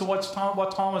voices of what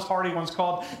Thomas Hardy once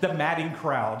called the madding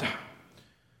crowd?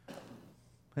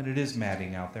 And it is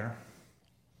madding out there.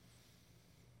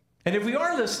 And if we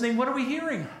are listening, what are we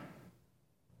hearing?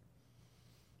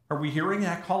 Are we hearing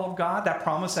that call of God, that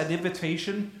promise, that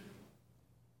invitation?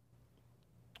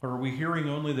 Or are we hearing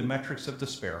only the metrics of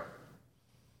despair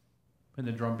and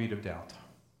the drumbeat of doubt?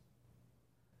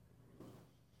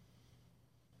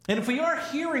 And if we are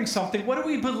hearing something, what do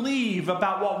we believe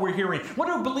about what we're hearing? What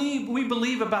do we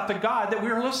believe about the God that we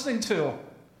are listening to?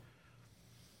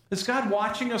 Is God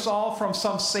watching us all from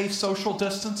some safe social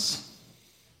distance?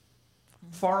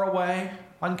 Far away,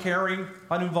 uncaring,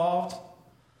 uninvolved?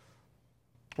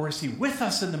 Or is he with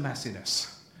us in the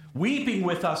messiness, weeping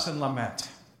with us in lament?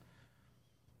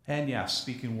 And yes,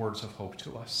 speaking words of hope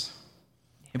to us.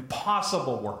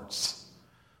 Impossible words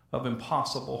of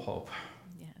impossible hope.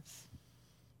 Yes.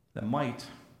 That might,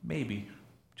 maybe,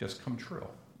 just come true.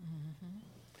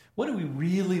 What do we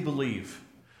really believe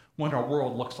when our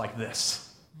world looks like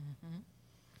this?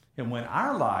 And when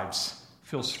our lives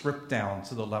feel stripped down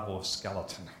to the level of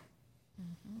skeleton?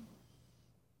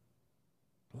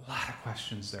 A lot of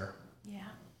questions there. Yeah.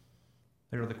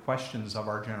 They're the questions of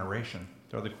our generation.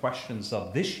 They're the questions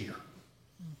of this year.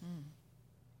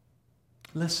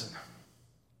 Listen.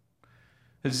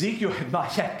 Ezekiel had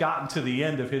not yet gotten to the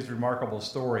end of his remarkable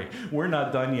story. We're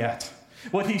not done yet.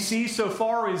 What he sees so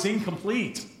far is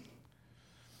incomplete.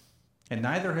 And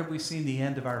neither have we seen the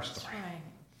end of our story. That's right.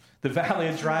 The valley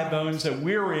of dry bones that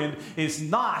we're in is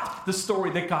not the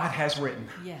story that God has written.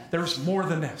 Yes. There's more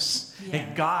than this. Yes.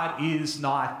 And God is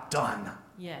not done.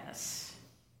 Yes.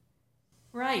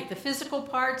 Right. The physical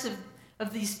parts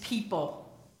of these people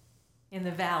in the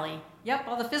valley. Yep,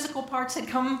 all the physical parts had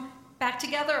come back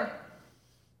together.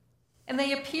 And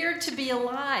they appeared to be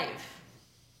alive.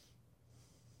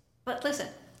 But listen,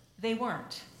 they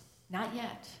weren't. Not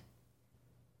yet.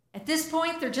 At this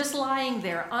point, they're just lying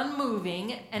there,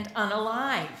 unmoving and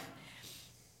unalive.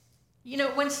 You know,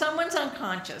 when someone's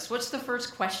unconscious, what's the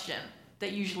first question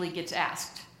that usually gets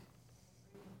asked?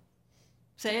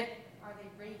 Say it. Are they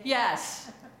breathing?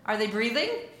 Yes. Are they breathing?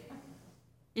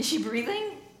 Is she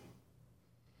breathing?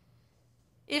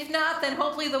 If not, then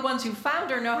hopefully the ones who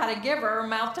found her know how to give her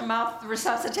mouth-to-mouth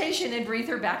resuscitation and breathe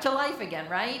her back to life again,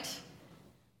 right?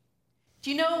 Do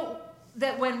you know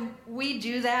that when we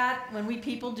do that, when we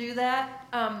people do that,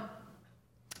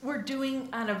 we're doing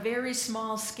on a very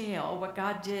small scale what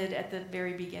God did at the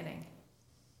very beginning.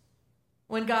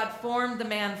 When God formed the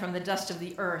man from the dust of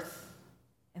the earth,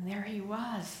 and there he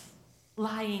was,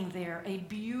 lying there, a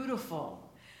beautiful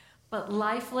but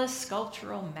lifeless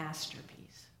sculptural masterpiece.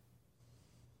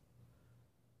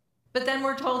 But then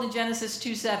we're told in Genesis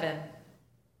 2:7,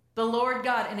 the Lord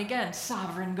God, and again,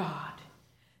 sovereign God,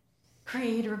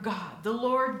 Creator God, the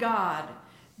Lord God,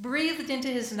 breathed into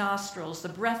his nostrils the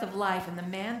breath of life, and the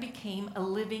man became a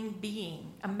living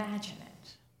being. Imagine it,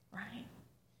 right?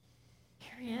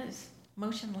 Here he is,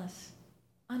 motionless,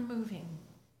 unmoving.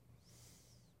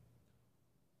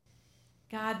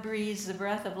 God breathes the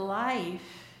breath of life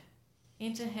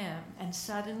into him, and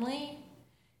suddenly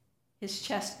his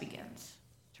chest begins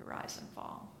to rise and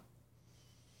fall.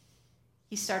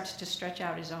 He starts to stretch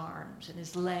out his arms and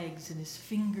his legs and his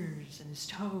fingers and his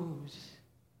toes.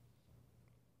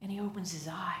 And he opens his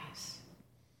eyes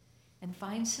and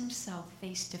finds himself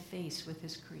face to face with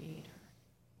his Creator.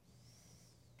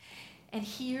 And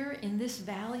here in this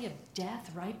valley of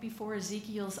death, right before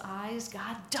Ezekiel's eyes,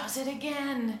 God does it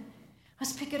again.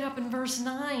 Let's pick it up in verse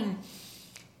 9.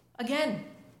 Again,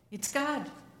 it's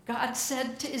God. God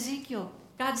said to Ezekiel,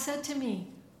 God said to me,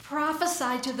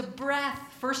 prophesy to the breath.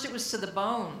 First it was to the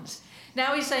bones.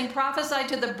 Now he's saying, prophesy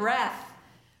to the breath.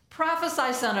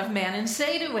 Prophesy, Son of Man, and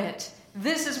say to it,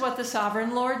 this is what the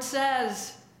sovereign Lord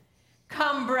says.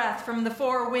 Come, breath from the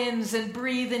four winds, and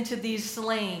breathe into these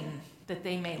slain, that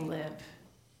they may live.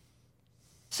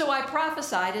 So I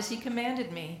prophesied as he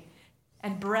commanded me,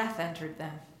 and breath entered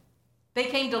them. They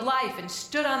came to life and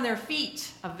stood on their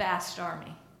feet, a vast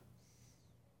army.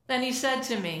 Then he said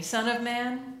to me, Son of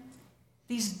man,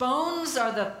 these bones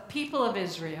are the people of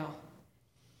Israel.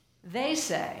 They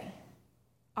say,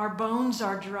 our bones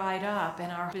are dried up and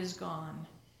our hope is gone.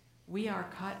 We are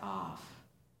cut off.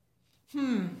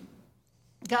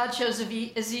 God shows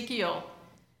Ezekiel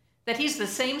that he's the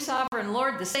same sovereign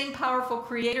Lord, the same powerful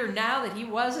creator now that he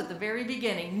was at the very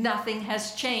beginning. Nothing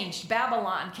has changed.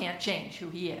 Babylon can't change who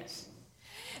he is.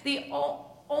 The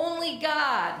only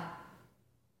God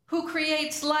who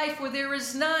creates life where there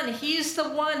is none. He's the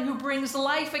one who brings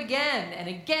life again and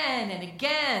again and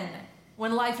again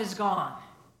when life is gone.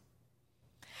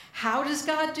 How does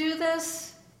God do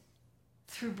this?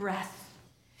 Through breath.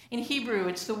 In Hebrew,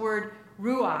 it's the word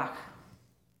ruach.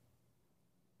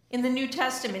 In the New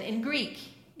Testament, in Greek,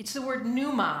 it's the word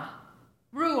pneuma.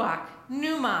 Ruach,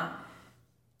 pneuma.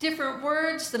 Different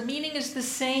words, the meaning is the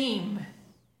same.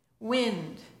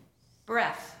 Wind,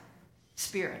 breath,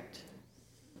 spirit.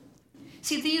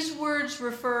 See, these words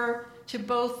refer to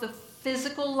both the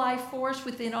physical life force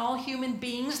within all human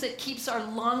beings that keeps our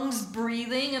lungs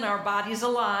breathing and our bodies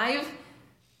alive.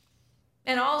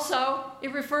 And also,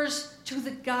 it refers to the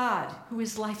God who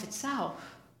is life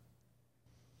itself.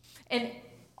 And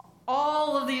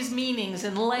all of these meanings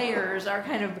and layers are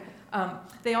kind of,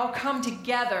 they all come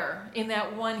together in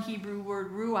that one Hebrew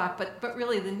word, ruach. But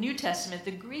really, the New Testament,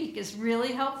 the Greek, is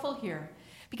really helpful here.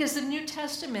 Because the New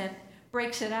Testament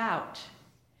breaks it out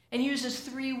and uses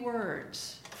 3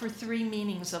 words for 3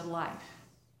 meanings of life.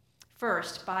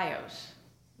 First, bios.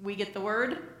 We get the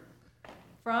word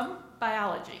from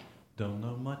biology. Don't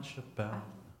know much about.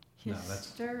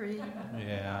 History.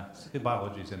 Yeah,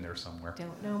 biology's in there somewhere.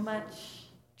 Don't know much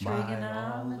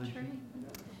trigonometry. Biology.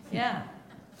 Yeah.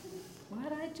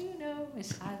 What I do know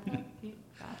is I love you,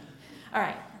 God. All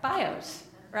right, bios,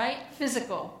 right?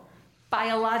 Physical,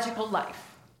 biological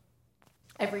life.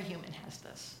 Every human has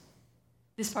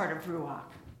this part of ruach,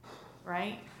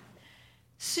 right?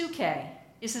 Psuche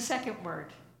is the second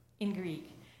word in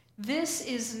Greek. This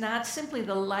is not simply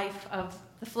the life of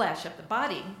the flesh, of the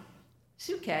body.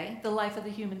 Psuche, the life of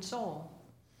the human soul.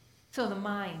 So the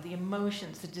mind, the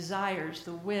emotions, the desires,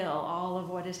 the will, all of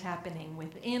what is happening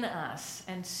within us.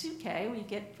 And psuche, we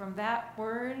get from that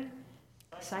word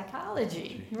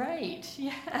psychology. Right,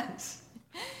 yes.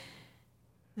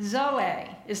 Zoe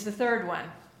is the third one.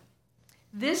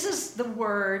 This is the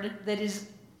word that is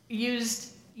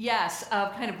used, yes,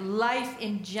 of kind of life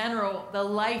in general, the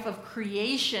life of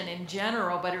creation in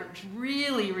general, but it's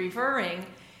really referring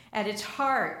at its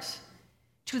heart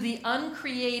to the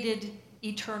uncreated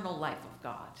eternal life of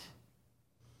God.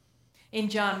 In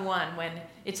John 1, when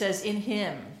it says, in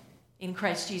him, in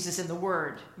Christ Jesus, in the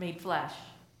Word made flesh,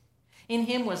 in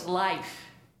him was life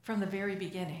from the very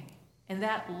beginning. And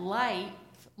that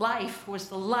life was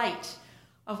the light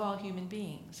of all human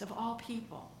beings, of all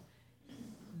people.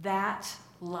 That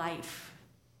life,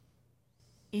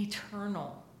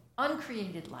 eternal,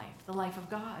 uncreated life, the life of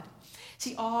God.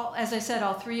 See, as I said,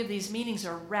 all 3 of these meanings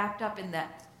are wrapped up in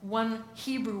that one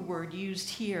Hebrew word used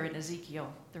here in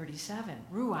Ezekiel 37,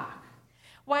 ruach.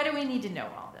 Why do we need to know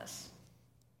all this?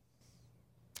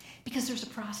 Because there's a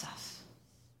process.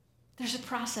 There's a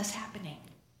process happening.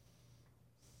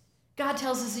 God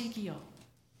tells Ezekiel,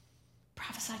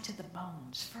 prophesy to the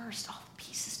bones first. All the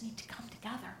pieces need to come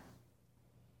together.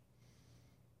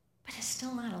 But it's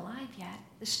still not alive yet.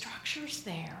 The structure's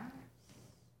there.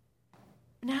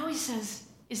 Now he says,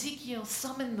 Ezekiel,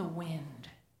 summon the wind,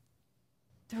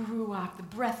 the ruach, the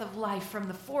breath of life from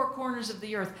the 4 corners of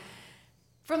the earth,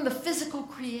 from the physical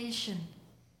creation.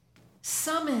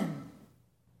 Summon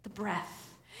the breath.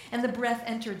 And the breath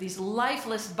entered these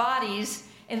lifeless bodies,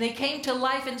 and they came to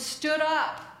life and stood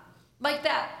up, like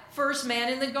that first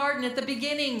man in the garden at the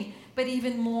beginning, but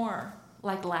even more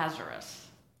like Lazarus.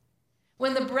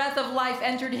 When the breath of life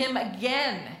entered him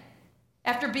again,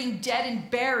 after being dead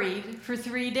and buried for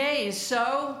 3 days.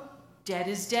 So, dead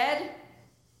is dead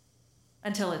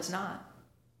until it's not.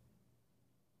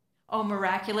 Oh,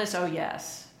 miraculous, oh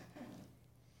yes.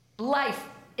 Life,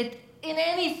 in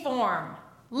any form,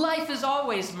 life is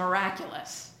always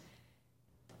miraculous.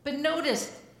 But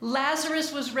notice,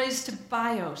 Lazarus was raised to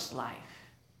bios life.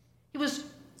 He was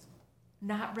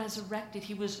not resurrected,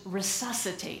 he was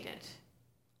resuscitated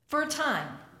for a time.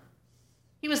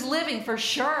 He was living for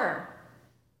sure,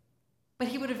 but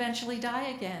he would eventually die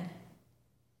again.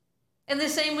 And the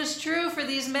same was true for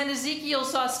these men Ezekiel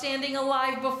saw standing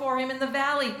alive before him in the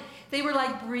valley. They were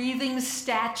like breathing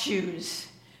statues.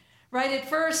 Right? At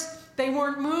first, they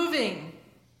weren't moving,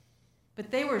 but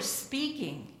they were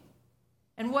speaking.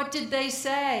 And what did they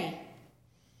say?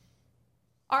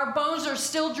 Our bones are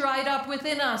still dried up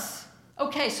within us.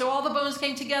 Okay, so all the bones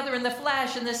came together and the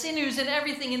flesh and the sinews and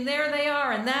everything, and there they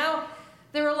are, and now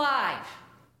they're alive.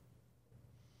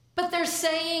 But they're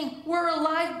saying, we're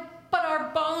alive, but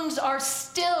our bones are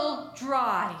still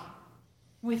dry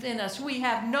within us. We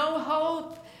have no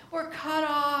hope. We're cut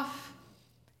off.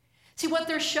 See, what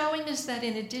they're showing is that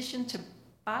in addition to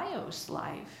bios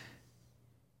life,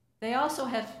 they also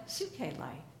have psuche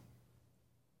life.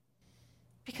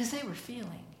 Because they were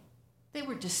feeling. They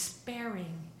were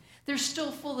despairing. They're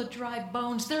still full of dry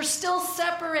bones. They're still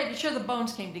separated. Sure, the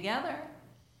bones came together,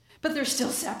 but they're still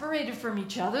separated from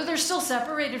each other. They're still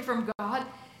separated from God.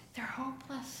 They're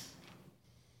hopeless.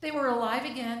 They were alive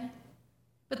again,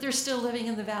 but they're still living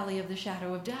in the valley of the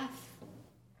shadow of death.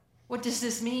 What does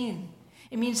this mean?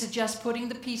 It means that just putting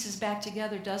the pieces back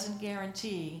together doesn't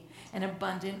guarantee an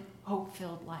abundant,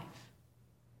 hope-filled life.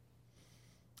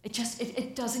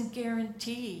 It doesn't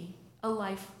guarantee a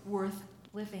life worth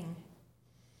living.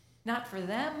 Not for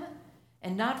them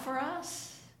and not for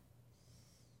us.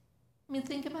 I mean,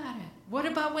 think about it. What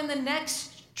about when the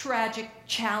next tragic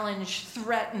challenge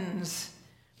threatens?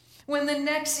 When the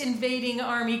next invading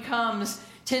army comes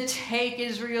to take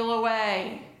Israel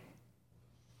away?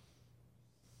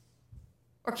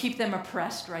 Or keep them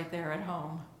oppressed right there at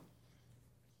home?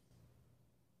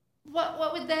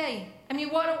 What would they? I mean,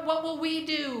 what will we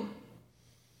do?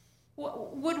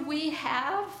 Would we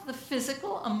have the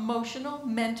physical, emotional,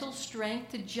 mental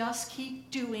strength to just keep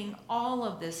doing all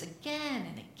of this again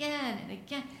and again and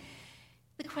again?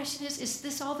 The question is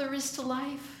this all there is to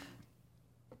life?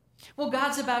 Well,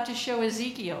 God's about to show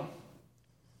Ezekiel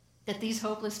that these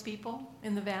hopeless people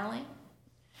in the valley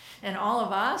and all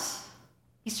of us,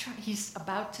 he's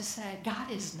about to say,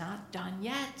 God is not done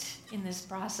yet in this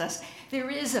process. There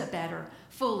is a better,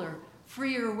 fuller,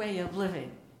 freer way of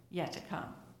living yet to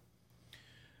come.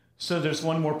 So there's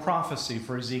one more prophecy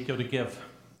for Ezekiel to give.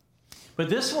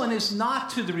 But this one is not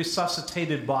to the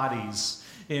resuscitated bodies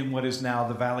in what is now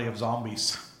the Valley of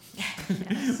Zombies.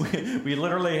 Yes. we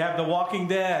literally have the Walking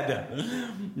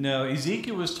Dead. No,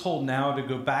 Ezekiel was told now to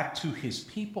go back to his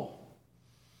people.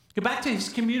 Go back to his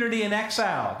community in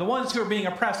exile, the ones who are being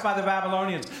oppressed by the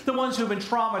Babylonians, the ones who have been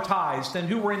traumatized and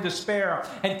who were in despair,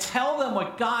 and tell them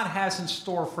what God has in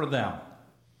store for them.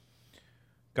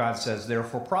 God says,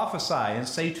 therefore prophesy and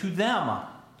say to them,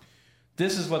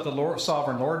 this is what the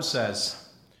sovereign Lord says,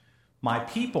 my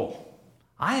people,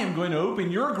 I am going to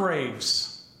open your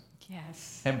graves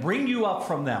and bring you up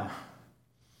from them.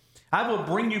 I will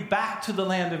bring you back to the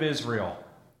land of Israel.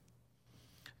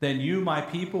 Then you, my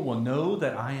people, will know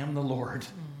that I am the Lord.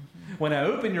 Mm-hmm. When I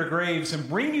open your graves and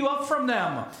bring you up from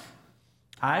them,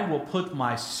 I will put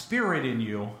my spirit in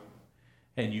you,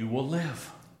 and you will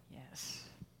live. Yes.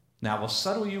 Now I will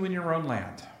settle you in your own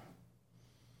land.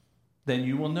 Then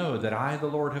you will know that I, the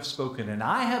Lord, have spoken, and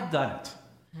I have done it,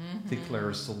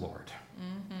 declares the Lord.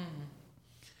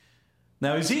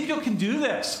 Now Ezekiel can do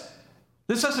this.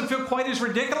 This doesn't feel quite as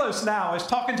ridiculous now as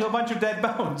talking to a bunch of dead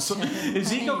bones.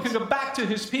 Ezekiel can go back to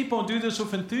his people and do this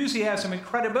with enthusiasm and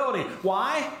credibility.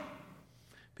 Why?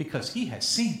 Because he has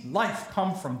seen life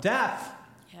come from death.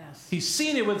 Yes. He's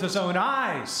seen it with his own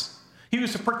eyes. He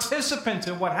was a participant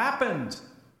in what happened.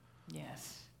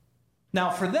 Yes.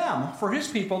 Now for them, for his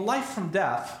people, life from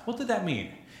death, what did that mean?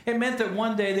 It meant that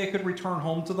one day they could return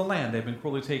home to the land they've been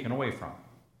cruelly taken away from.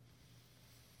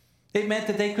 It meant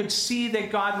that they could see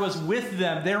that God was with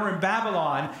them there in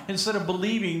Babylon instead of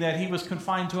believing that he was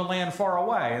confined to a land far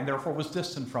away and therefore was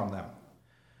distant from them.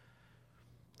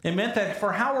 It meant that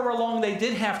for however long they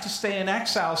did have to stay in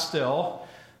exile still,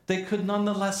 they could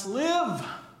nonetheless live.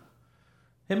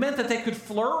 It meant that they could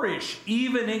flourish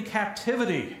even in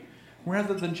captivity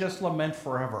rather than just lament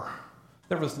forever.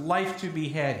 There was life to be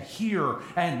had here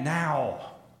and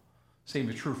now. Same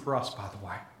is true for us, by the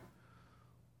way.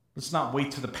 Let's not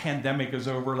wait till the pandemic is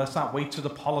over. Let's not wait till the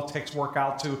politics work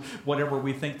out to whatever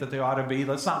we think that they ought to be.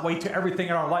 Let's not wait till everything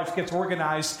in our life gets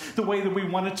organized the way that we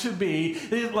want it to be.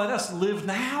 Let us live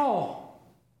now.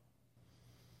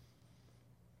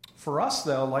 For us,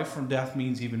 though, life from death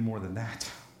means even more than that.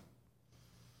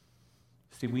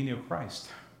 See, we know Christ,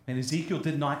 and Ezekiel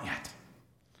did not yet.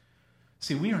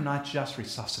 See, we are not just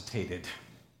resuscitated.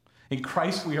 In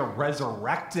Christ, we are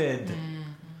resurrected.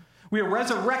 We are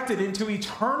resurrected into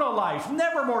eternal life,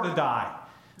 never more to die.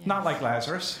 Yes. Not like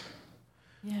Lazarus.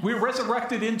 Yes. We are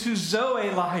resurrected into Zoe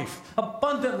life,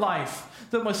 abundant life,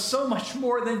 that was so much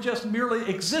more than just merely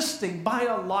existing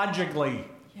biologically.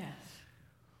 Yes.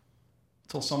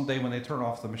 Until someday when they turn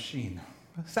off the machine.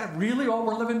 Is that really all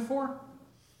we're living for?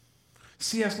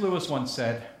 C.S. Lewis once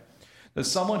said that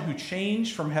someone who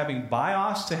changed from having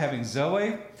bios to having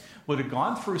Zoe would have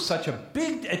gone through such a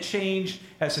big a change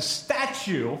as a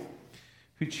statue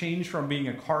who changed from being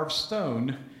a carved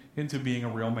stone into being a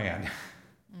real man.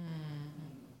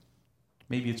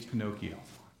 Maybe it's Pinocchio.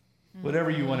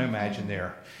 Whatever you want to imagine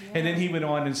there. Yeah. And then he went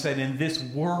on and said, and this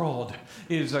world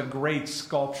is a great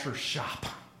sculpture shop.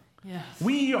 Yes.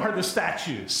 We are the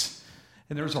statues.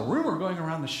 And there's a rumor going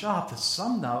around the shop that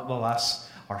some of us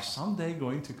are someday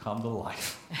going to come to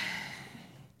life.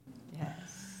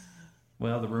 Yes.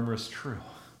 Well, the rumor is true.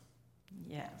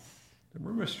 Yes. The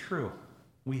rumor is true.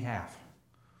 We have.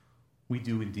 We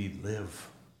do indeed live.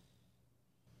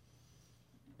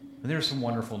 And there's some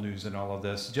wonderful news in all of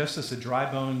this. Just as the dry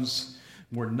bones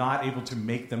were not able to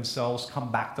make themselves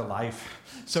come back to life.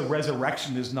 So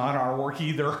resurrection is not our work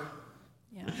either.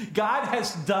 Yeah. God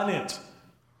has done it.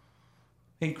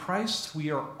 In Christ,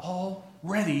 we are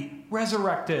already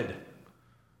resurrected.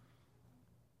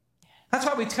 That's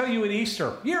why we tell you at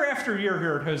Easter, year after year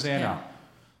here at Hosanna,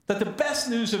 that the best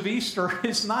news of Easter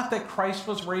is not that Christ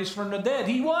was raised from the dead.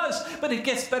 He was, but it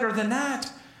gets better than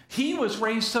that. He was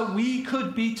raised so we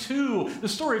could be too. The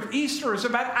story of Easter is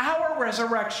about our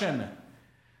resurrection.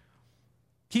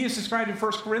 He is described in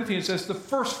 1 Corinthians as the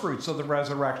first fruits of the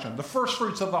resurrection, the first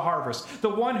fruits of the harvest, the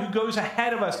one who goes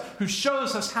ahead of us, who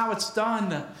shows us how it's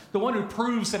done, the one who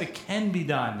proves that it can be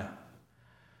done.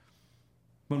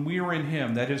 When we are in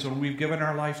him, that is, when we've given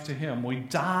our life to him, we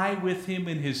die with him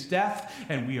in his death,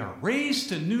 and we are raised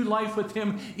to new life with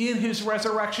him in his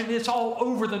resurrection. It's all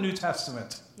over the New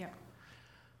Testament. Yeah.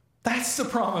 That's the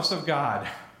promise of God.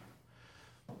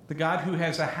 The God who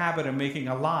has a habit of making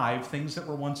alive things that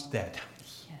were once dead.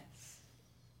 Yes.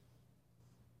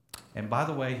 And by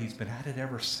the way, he's been at it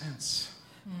ever since.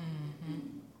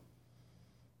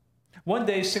 One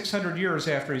day, 600 years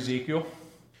after Ezekiel,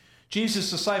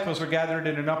 Jesus' disciples were gathered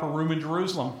in an upper room in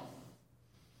Jerusalem.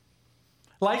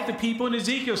 Like the people in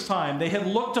Ezekiel's time, they had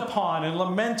looked upon and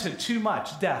lamented too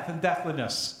much death and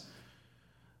deathliness.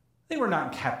 They were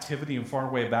not in captivity in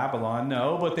faraway Babylon,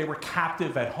 no, but they were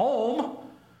captive at home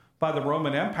by the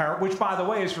Roman Empire, which, by the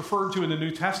way, is referred to in the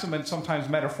New Testament, sometimes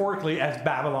metaphorically, as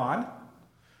Babylon.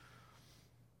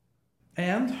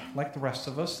 And, like the rest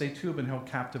of us, they too have been held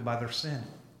captive by their sin.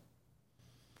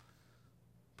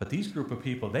 But these group of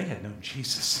people, they had known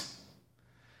Jesus.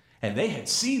 And they had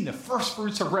seen the first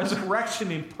fruits of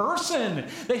resurrection in person.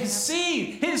 They had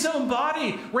seen his own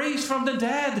body raised from the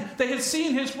dead. They had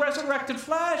seen his resurrected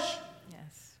flesh.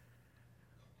 Yes.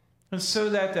 And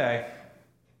so that day,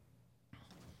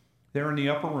 there in the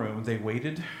upper room, they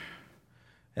waited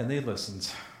and they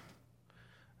listened.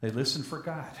 They listened for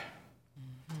God.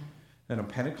 And on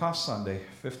Pentecost Sunday,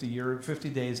 50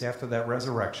 days after that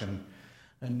resurrection,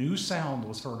 a new sound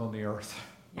was heard on the earth.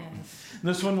 Yes.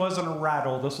 This one wasn't a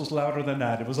rattle. This was louder than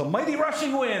that. It was a mighty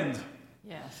rushing wind.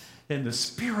 Yes. And the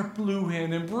Spirit blew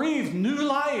in and breathed new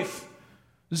life,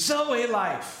 Zoe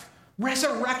life,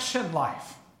 resurrection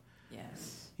life,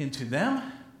 Yes. into them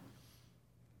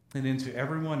and into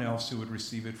everyone else who would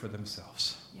receive it for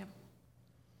themselves. Yep.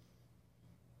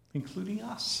 Including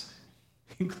us.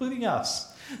 Including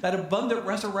us. That abundant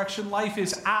resurrection life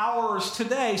is ours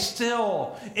today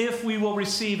still, if we will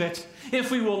receive it, if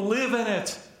we will live in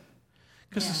it.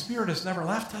 Because the Spirit has never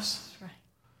left us. That's right.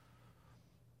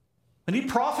 And he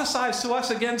prophesies to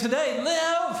us again today,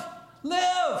 live,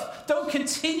 live. Don't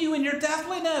continue in your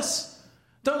deathliness.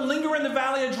 Don't linger in the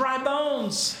valley of dry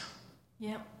bones.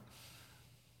 Yep.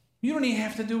 You don't even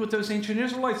have to do what those ancient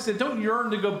Israelites did. Don't yearn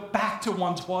to go back to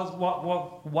what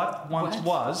once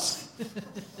was.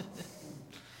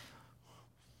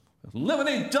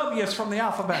 Eliminate W's from the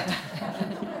alphabet.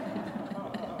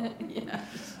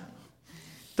 Yes.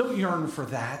 Don't yearn for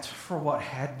that, for what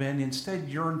had been. Instead,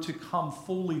 yearn to come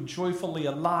fully, joyfully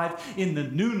alive in the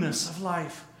newness of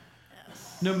life.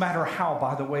 Yes. No matter how,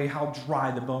 by the way, how dry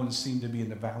the bones seem to be in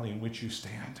the valley in which you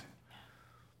stand.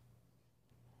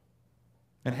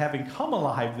 And having come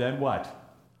alive, then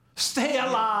what? Stay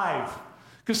alive.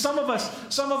 Because some of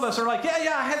us are like,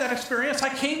 yeah, I had that experience. I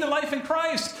came to life in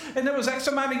Christ, and that was X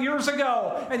amount of years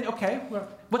ago. And okay, well,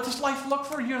 what does life look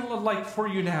like for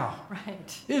you now?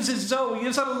 Right. Is it Zoe?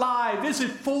 Is it alive? Is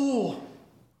it full?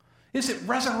 Is it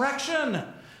resurrection?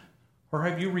 Or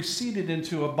have you receded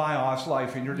into a bios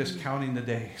life and you're just counting the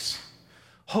days?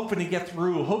 Hoping to get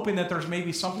through, hoping that there's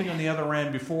maybe something on the other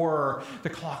end before the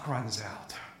clock runs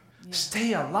out. Yeah.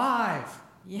 Stay alive.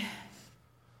 Yes.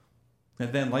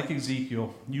 And then, like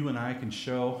Ezekiel, you and I can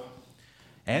show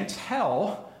and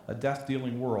tell a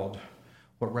death-dealing world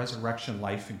what resurrection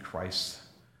life in Christ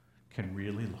can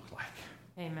really look like.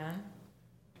 Amen.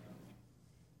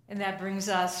 And that brings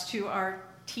us to our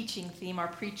teaching theme, our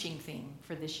preaching theme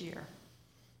for this year.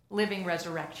 Living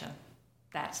resurrection.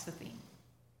 That's the theme.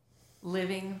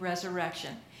 Living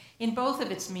resurrection. In both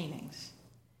of its meanings.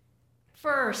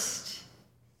 First,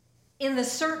 in the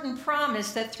certain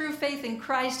promise that through faith in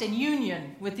Christ and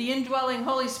union with the indwelling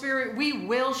Holy Spirit, we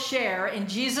will share in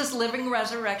Jesus' living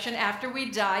resurrection after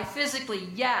we die physically.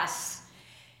 Yes.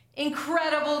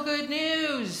 Incredible good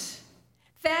news.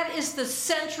 That is the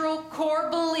central core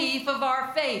belief of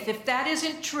our faith. If that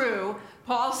isn't true,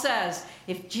 Paul says,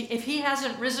 if he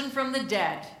hasn't risen from the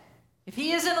dead, if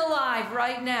he isn't alive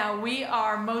right now, we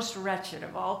are most wretched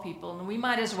of all people, and we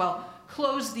might as well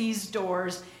close these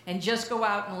doors and just go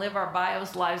out and live our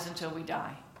bios lives until we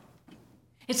die.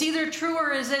 It's either true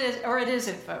or it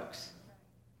isn't, folks.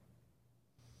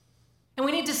 And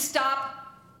we need to stop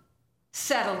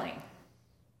settling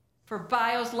for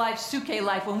bios life, suke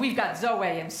life, when we've got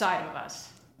Zoe inside of us.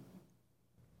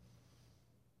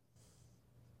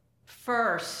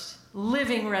 First,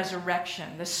 living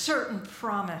resurrection, the certain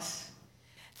promise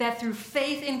that through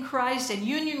faith in Christ and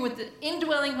union with the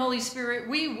indwelling Holy Spirit,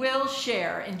 we will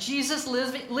share in Jesus'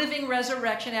 living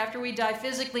resurrection after we die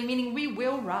physically, meaning we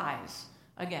will rise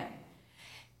again.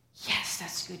 Yes,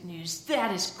 that's good news.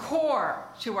 That is core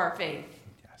to our faith.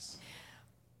 Yes.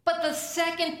 But the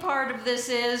second part of this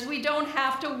is we don't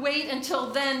have to wait until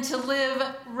then to live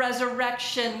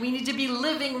resurrection. We need to be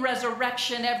living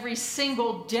resurrection every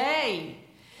single day.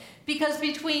 Because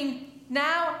between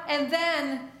now and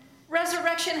then,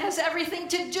 resurrection has everything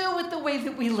to do with the way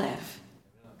that we live.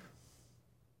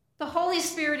 The Holy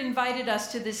Spirit invited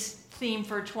us to this theme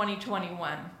for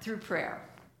 2021 through prayer.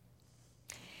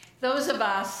 Those of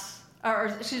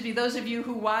you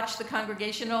who watched the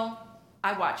congregational,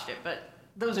 I watched it, but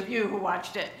those of you who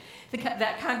watched it,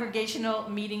 that congregational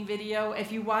meeting video,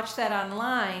 if you watch that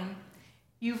online,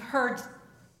 you've heard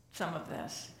some of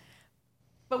this.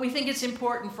 But we think it's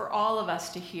important for all of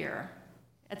us to hear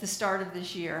at the start of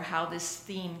this year how this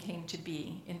theme came to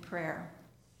be in prayer.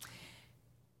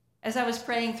 As I was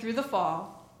praying through the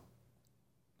fall,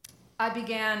 I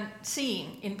began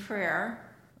seeing in prayer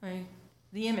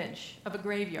the image of a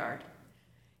graveyard.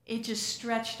 It just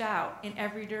stretched out in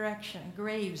every direction,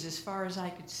 graves as far as I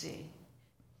could see.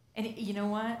 And you know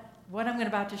what? What I'm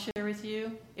about to share with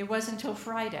you, it wasn't until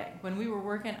Friday when we were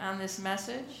working on this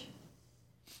message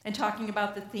and talking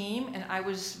about the theme, and I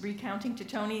was recounting to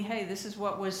Tony, hey, this is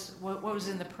what was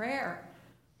in the prayer.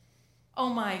 Oh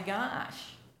my gosh.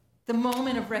 The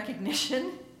moment of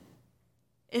recognition,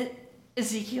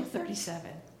 Ezekiel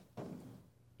 37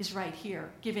 is right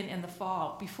here, given in the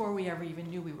fall, before we ever even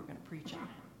knew we were going to preach on it.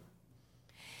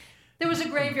 There was a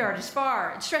graveyard it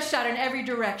stretched out in every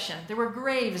direction. There were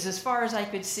graves as far as I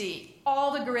could see.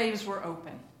 All the graves were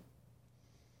open.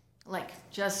 Like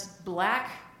just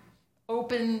black,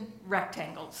 open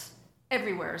rectangles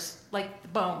everywhere, like the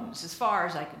bones, as far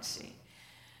as I could see.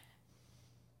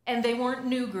 And they weren't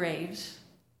new graves.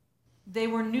 They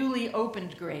were newly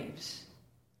opened graves.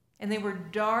 And they were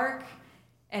dark,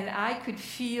 and I could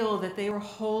feel that they were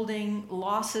holding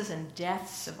losses and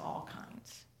deaths of all kinds.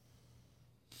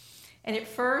 And at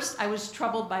first, I was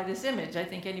troubled by this image. I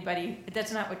think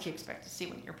that's not what you expect to see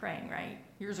when you're praying, right?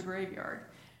 Here's a graveyard.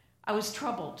 I was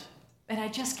troubled. And I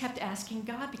just kept asking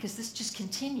God, because this just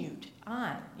continued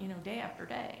on, day after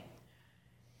day.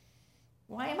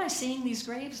 Why am I seeing these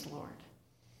graves, Lord?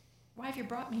 Why have you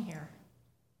brought me here?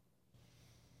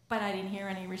 But I didn't hear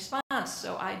any response,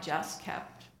 so I just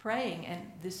kept praying, and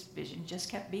this vision just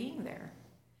kept being there.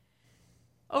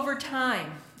 Over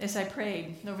time, as I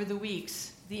prayed, over the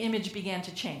weeks, the image began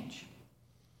to change.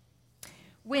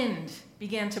 Wind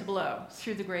began to blow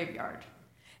through the graveyard.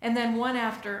 And then one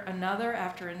after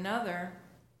another,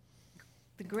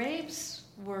 the graves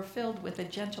were filled with a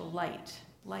gentle light.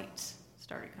 Lights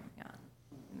started coming on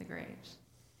in the graves.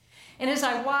 And as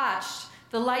I watched,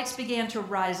 the lights began to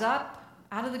rise up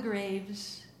out of the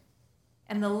graves,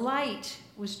 and the light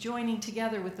was joining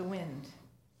together with the wind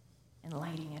and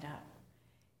lighting it up.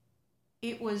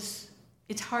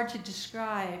 It's hard to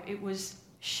describe. It was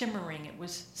shimmering. It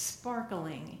was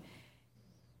sparkling.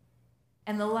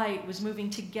 And the light was moving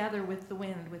together with the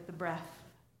wind, with the breath,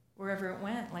 wherever it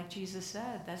went, like Jesus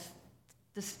said. That's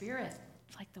the Spirit.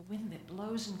 It's like the wind that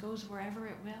blows and goes wherever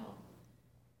it will.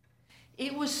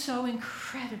 It was so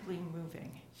incredibly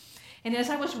moving. And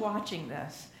as I was watching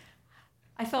this,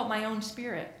 I felt my own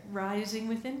spirit rising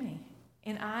within me.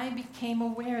 And I became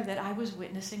aware that I was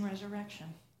witnessing resurrection.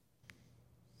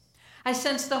 I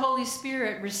sensed the Holy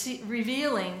Spirit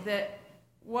revealing that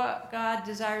what God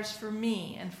desires for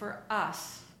me and for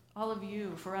us, all of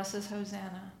you, for us as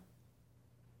Hosanna,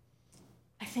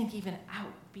 I think even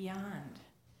out beyond.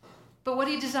 But what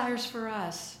he desires for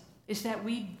us is that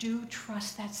we do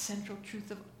trust that central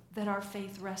truth that our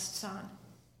faith rests on.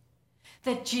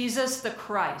 That Jesus the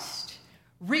Christ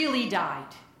really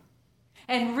died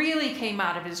and really came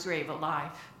out of his grave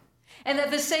alive. And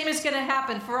that the same is going to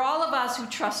happen for all of us who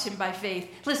trust him by faith.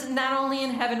 Listen, not only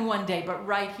in heaven one day, but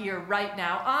right here, right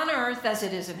now, on earth as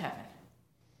it is in heaven.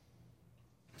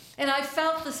 And I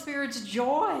felt the Spirit's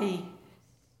joy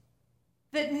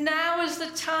that now is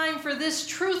the time for this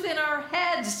truth in our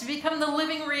heads to become the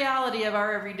living reality of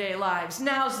our everyday lives.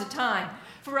 Now's the time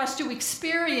for us to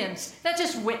experience, not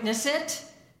just witness it,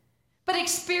 but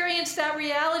experience that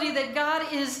reality that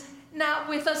God is not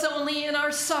with us only in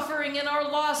our suffering and our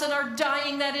loss and our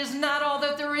dying. That is not all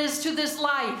that there is to this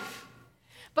life.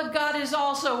 But God is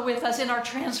also with us in our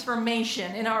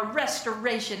transformation, in our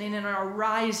restoration, and in our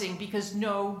rising, because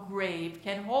no grave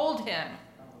can hold him.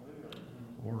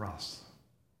 Or us.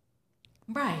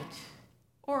 Right.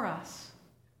 Or us.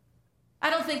 I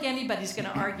don't think anybody's going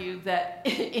to argue that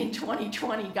in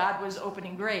 2020 God was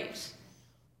opening graves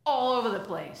all over the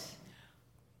place.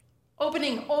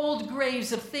 Opening old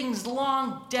graves of things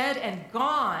long dead and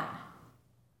gone.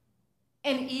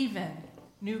 And even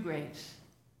new graves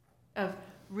of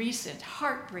recent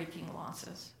heartbreaking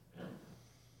losses.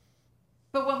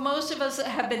 But what most of us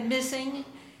have been missing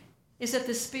is that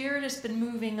the Spirit has been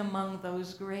moving among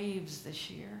those graves this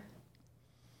year.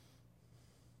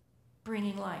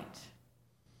 Bringing light,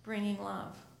 bringing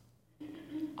love,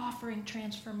 offering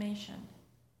transformation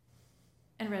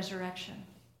and resurrection.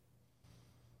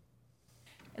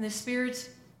 And the Spirit's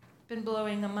been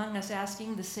blowing among us,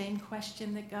 asking the same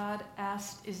question that God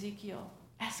asked Ezekiel,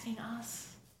 asking us,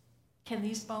 can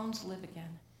these bones live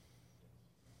again?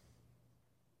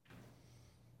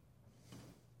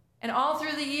 And all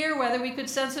through the year, whether we could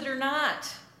sense it or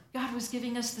not, God was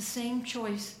giving us the same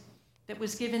choice that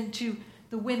was given to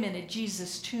the women at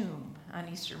Jesus' tomb on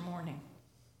Easter morning,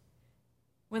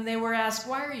 when they were asked,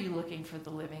 why are you looking for the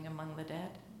living among the dead?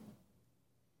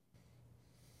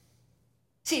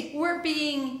 See, we're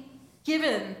being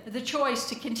given the choice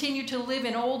to continue to live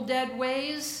in old dead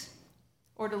ways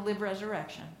or to live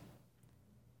resurrection.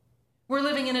 We're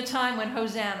living in a time when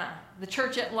Hosanna, the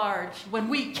church at large, when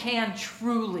we can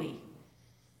truly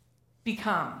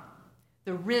become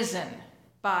the risen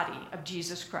body of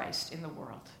Jesus Christ in the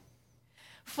world.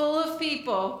 Full of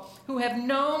people who have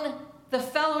known the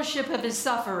fellowship of his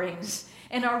sufferings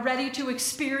and are ready to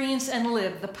experience and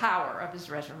live the power of his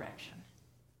resurrection.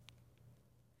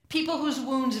 People whose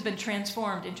wounds have been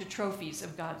transformed into trophies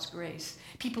of God's grace.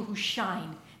 People who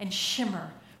shine and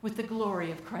shimmer with the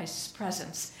glory of Christ's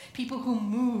presence. People who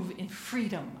move in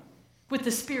freedom with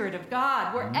the Spirit of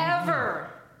God wherever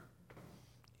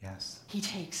he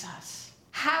takes us.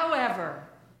 However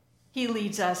he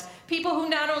leads us. People who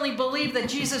not only believe that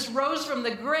Jesus rose from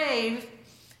the grave,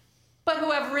 but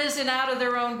who have risen out of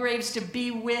their own graves to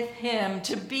be with him,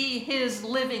 to be his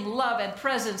living love and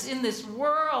presence in this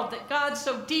world that God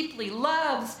so deeply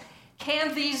loves.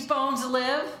 Can these bones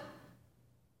live?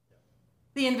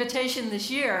 The invitation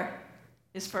this year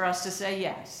is for us to say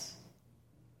yes.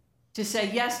 To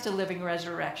say yes to living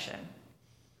resurrection.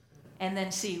 And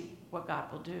then see what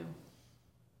God will do.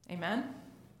 Amen?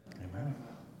 Amen.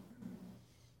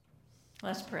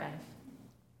 Let's pray.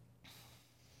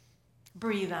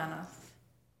 Breathe on us,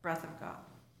 breath of God.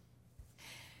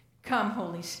 Come,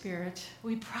 Holy Spirit,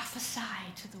 we prophesy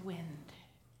to the wind.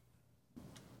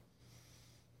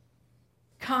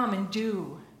 Come and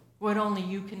do what only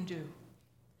you can do.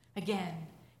 Again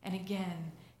and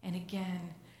again and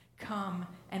again, come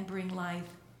and bring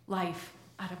life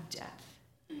out of death.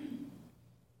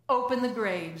 Open the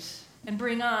graves and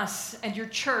bring us and your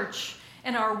church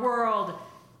and our world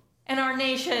and our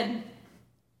nation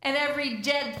and every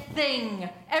dead thing,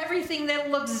 everything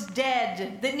that looks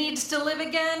dead, that needs to live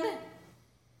again.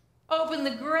 Open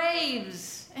the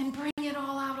graves and bring it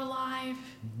all out alive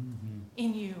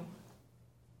in you.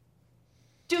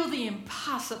 Do the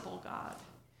impossible, God.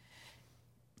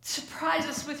 Surprise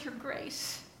us with your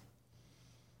grace.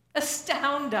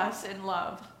 Astound us in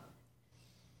love.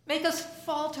 Make us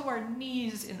fall to our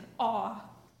knees in awe.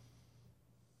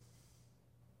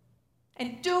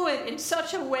 And do it in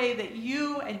such a way that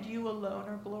you and you alone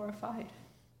are glorified.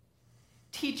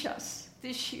 Teach us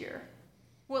this year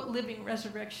what living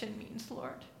resurrection means,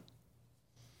 Lord.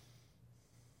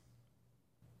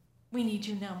 We need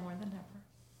you now more than ever.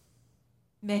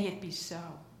 May it be so.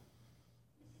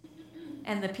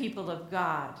 And the people of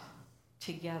God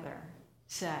together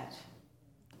said,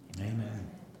 Amen.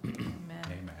 Amen.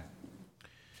 Amen.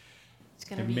 It's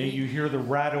going to And be. may you hear the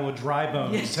rattle of dry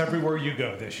bones everywhere you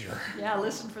go this year. Yeah,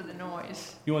 listen for the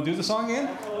noise. You want to do the song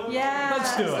again? Yeah,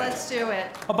 Let's do it. Let's do it.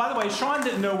 Oh, by the way, Sean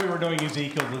didn't know we were doing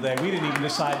Ezekiel today. We didn't even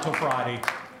decide till Friday.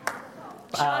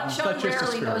 Sean that's just the rarely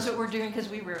spirit. knows what we're doing because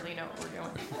we rarely know what we're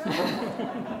doing.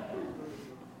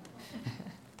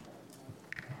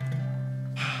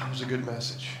 It was a good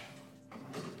message.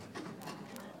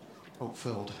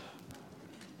 Hope-filled.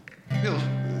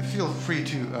 Feel free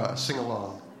to sing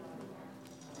along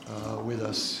with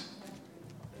us.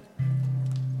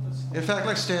 In fact,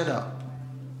 let's stand up.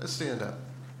 Let's stand up.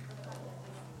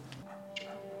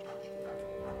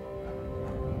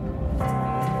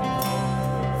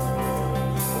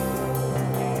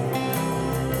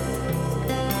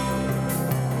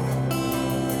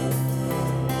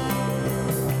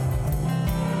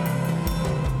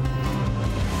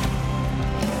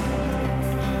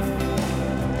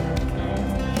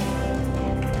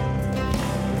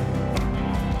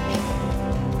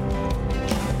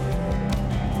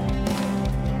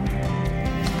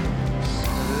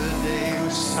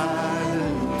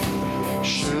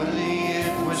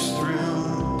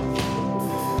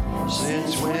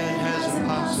 when has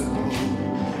impossible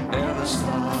ever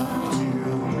stopped you?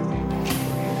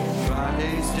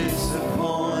 Friday's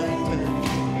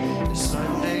disappointment,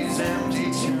 Sunday's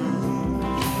empty tomb.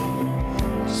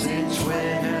 Since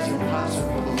when has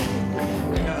impossible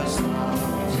ever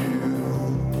stopped you?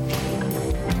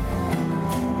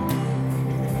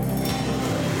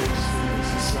 This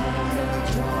is the sound of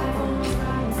a drum on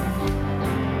trial.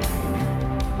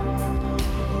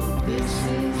 This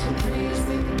is the praise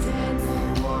make the dead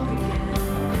man walk again.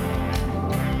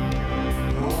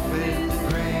 Open the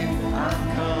grave, I'm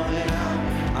coming out.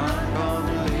 I'm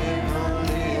gonna live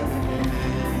again.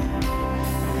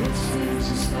 This is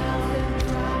the sound of a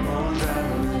drum on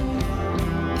traveling.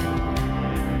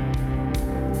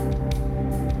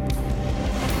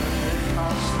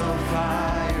 Hostile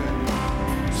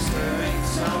fire, stirring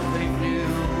something new.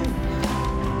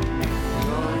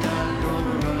 You're not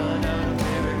gonna run out of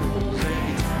miracles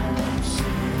anytime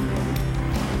soon.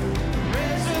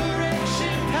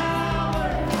 Resurrection power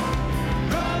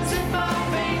runs in my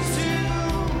veins too.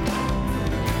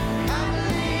 I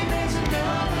believe there's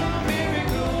another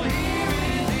miracle here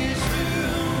in this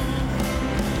room.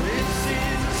 This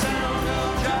is the sound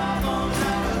of dry bones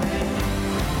rattling.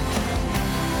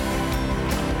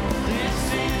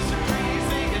 This is the praise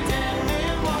make a dead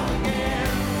man walk again.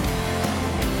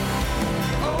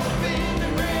 Open the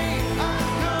grave, I'm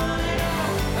coming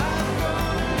out. I'm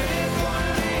gonna live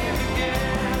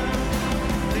again.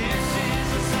 This is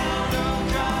the sound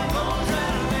of dry bones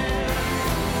rattling.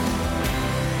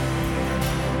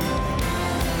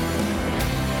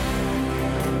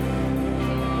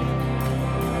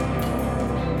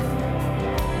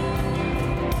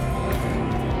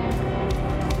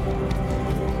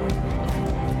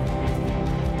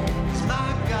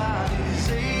 My God is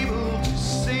able to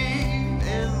save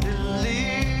and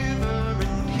deliver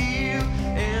and heal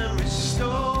and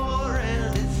restore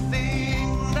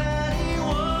anything that He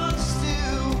wants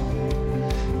to.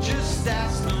 Just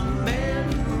ask the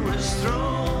man who was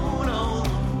thrown on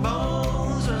the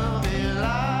bones of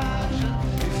Elijah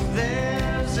if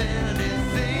there's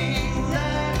anything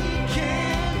that He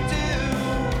can't do.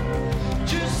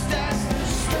 Just ask the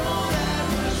stone that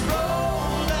was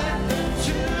rolled at the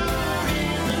tomb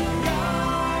in the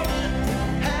garden.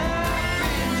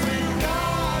 Happens when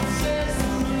God says to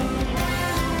move.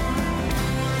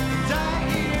 And I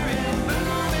hear Him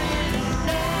moving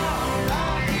now. I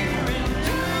hear Him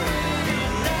doing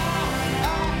it now. I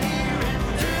hear Him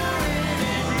doing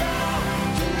it now.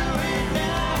 Do it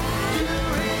now. Do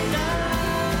it now.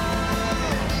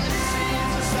 This is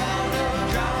the sound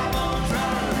of dry bones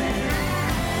rattling.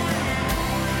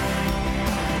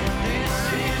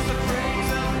 This is the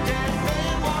praise of dead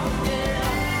men walking.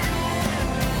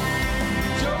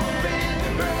 Open the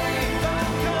grave,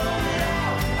 I'm coming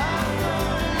out. I'm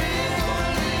gonna live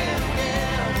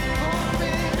again.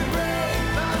 Open the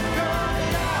grave, I'm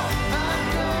coming out. I'm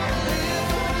gonna live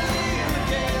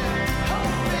again.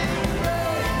 Open the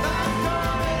grave, I'm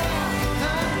coming out.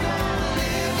 I'm gonna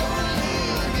live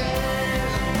again.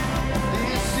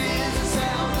 This is the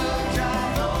sound of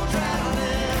dry bones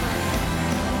rattling.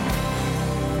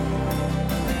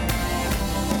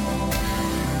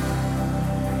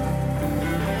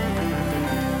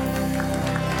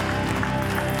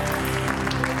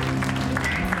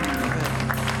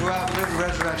 Go out and live the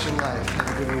resurrection life. Have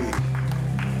a good week.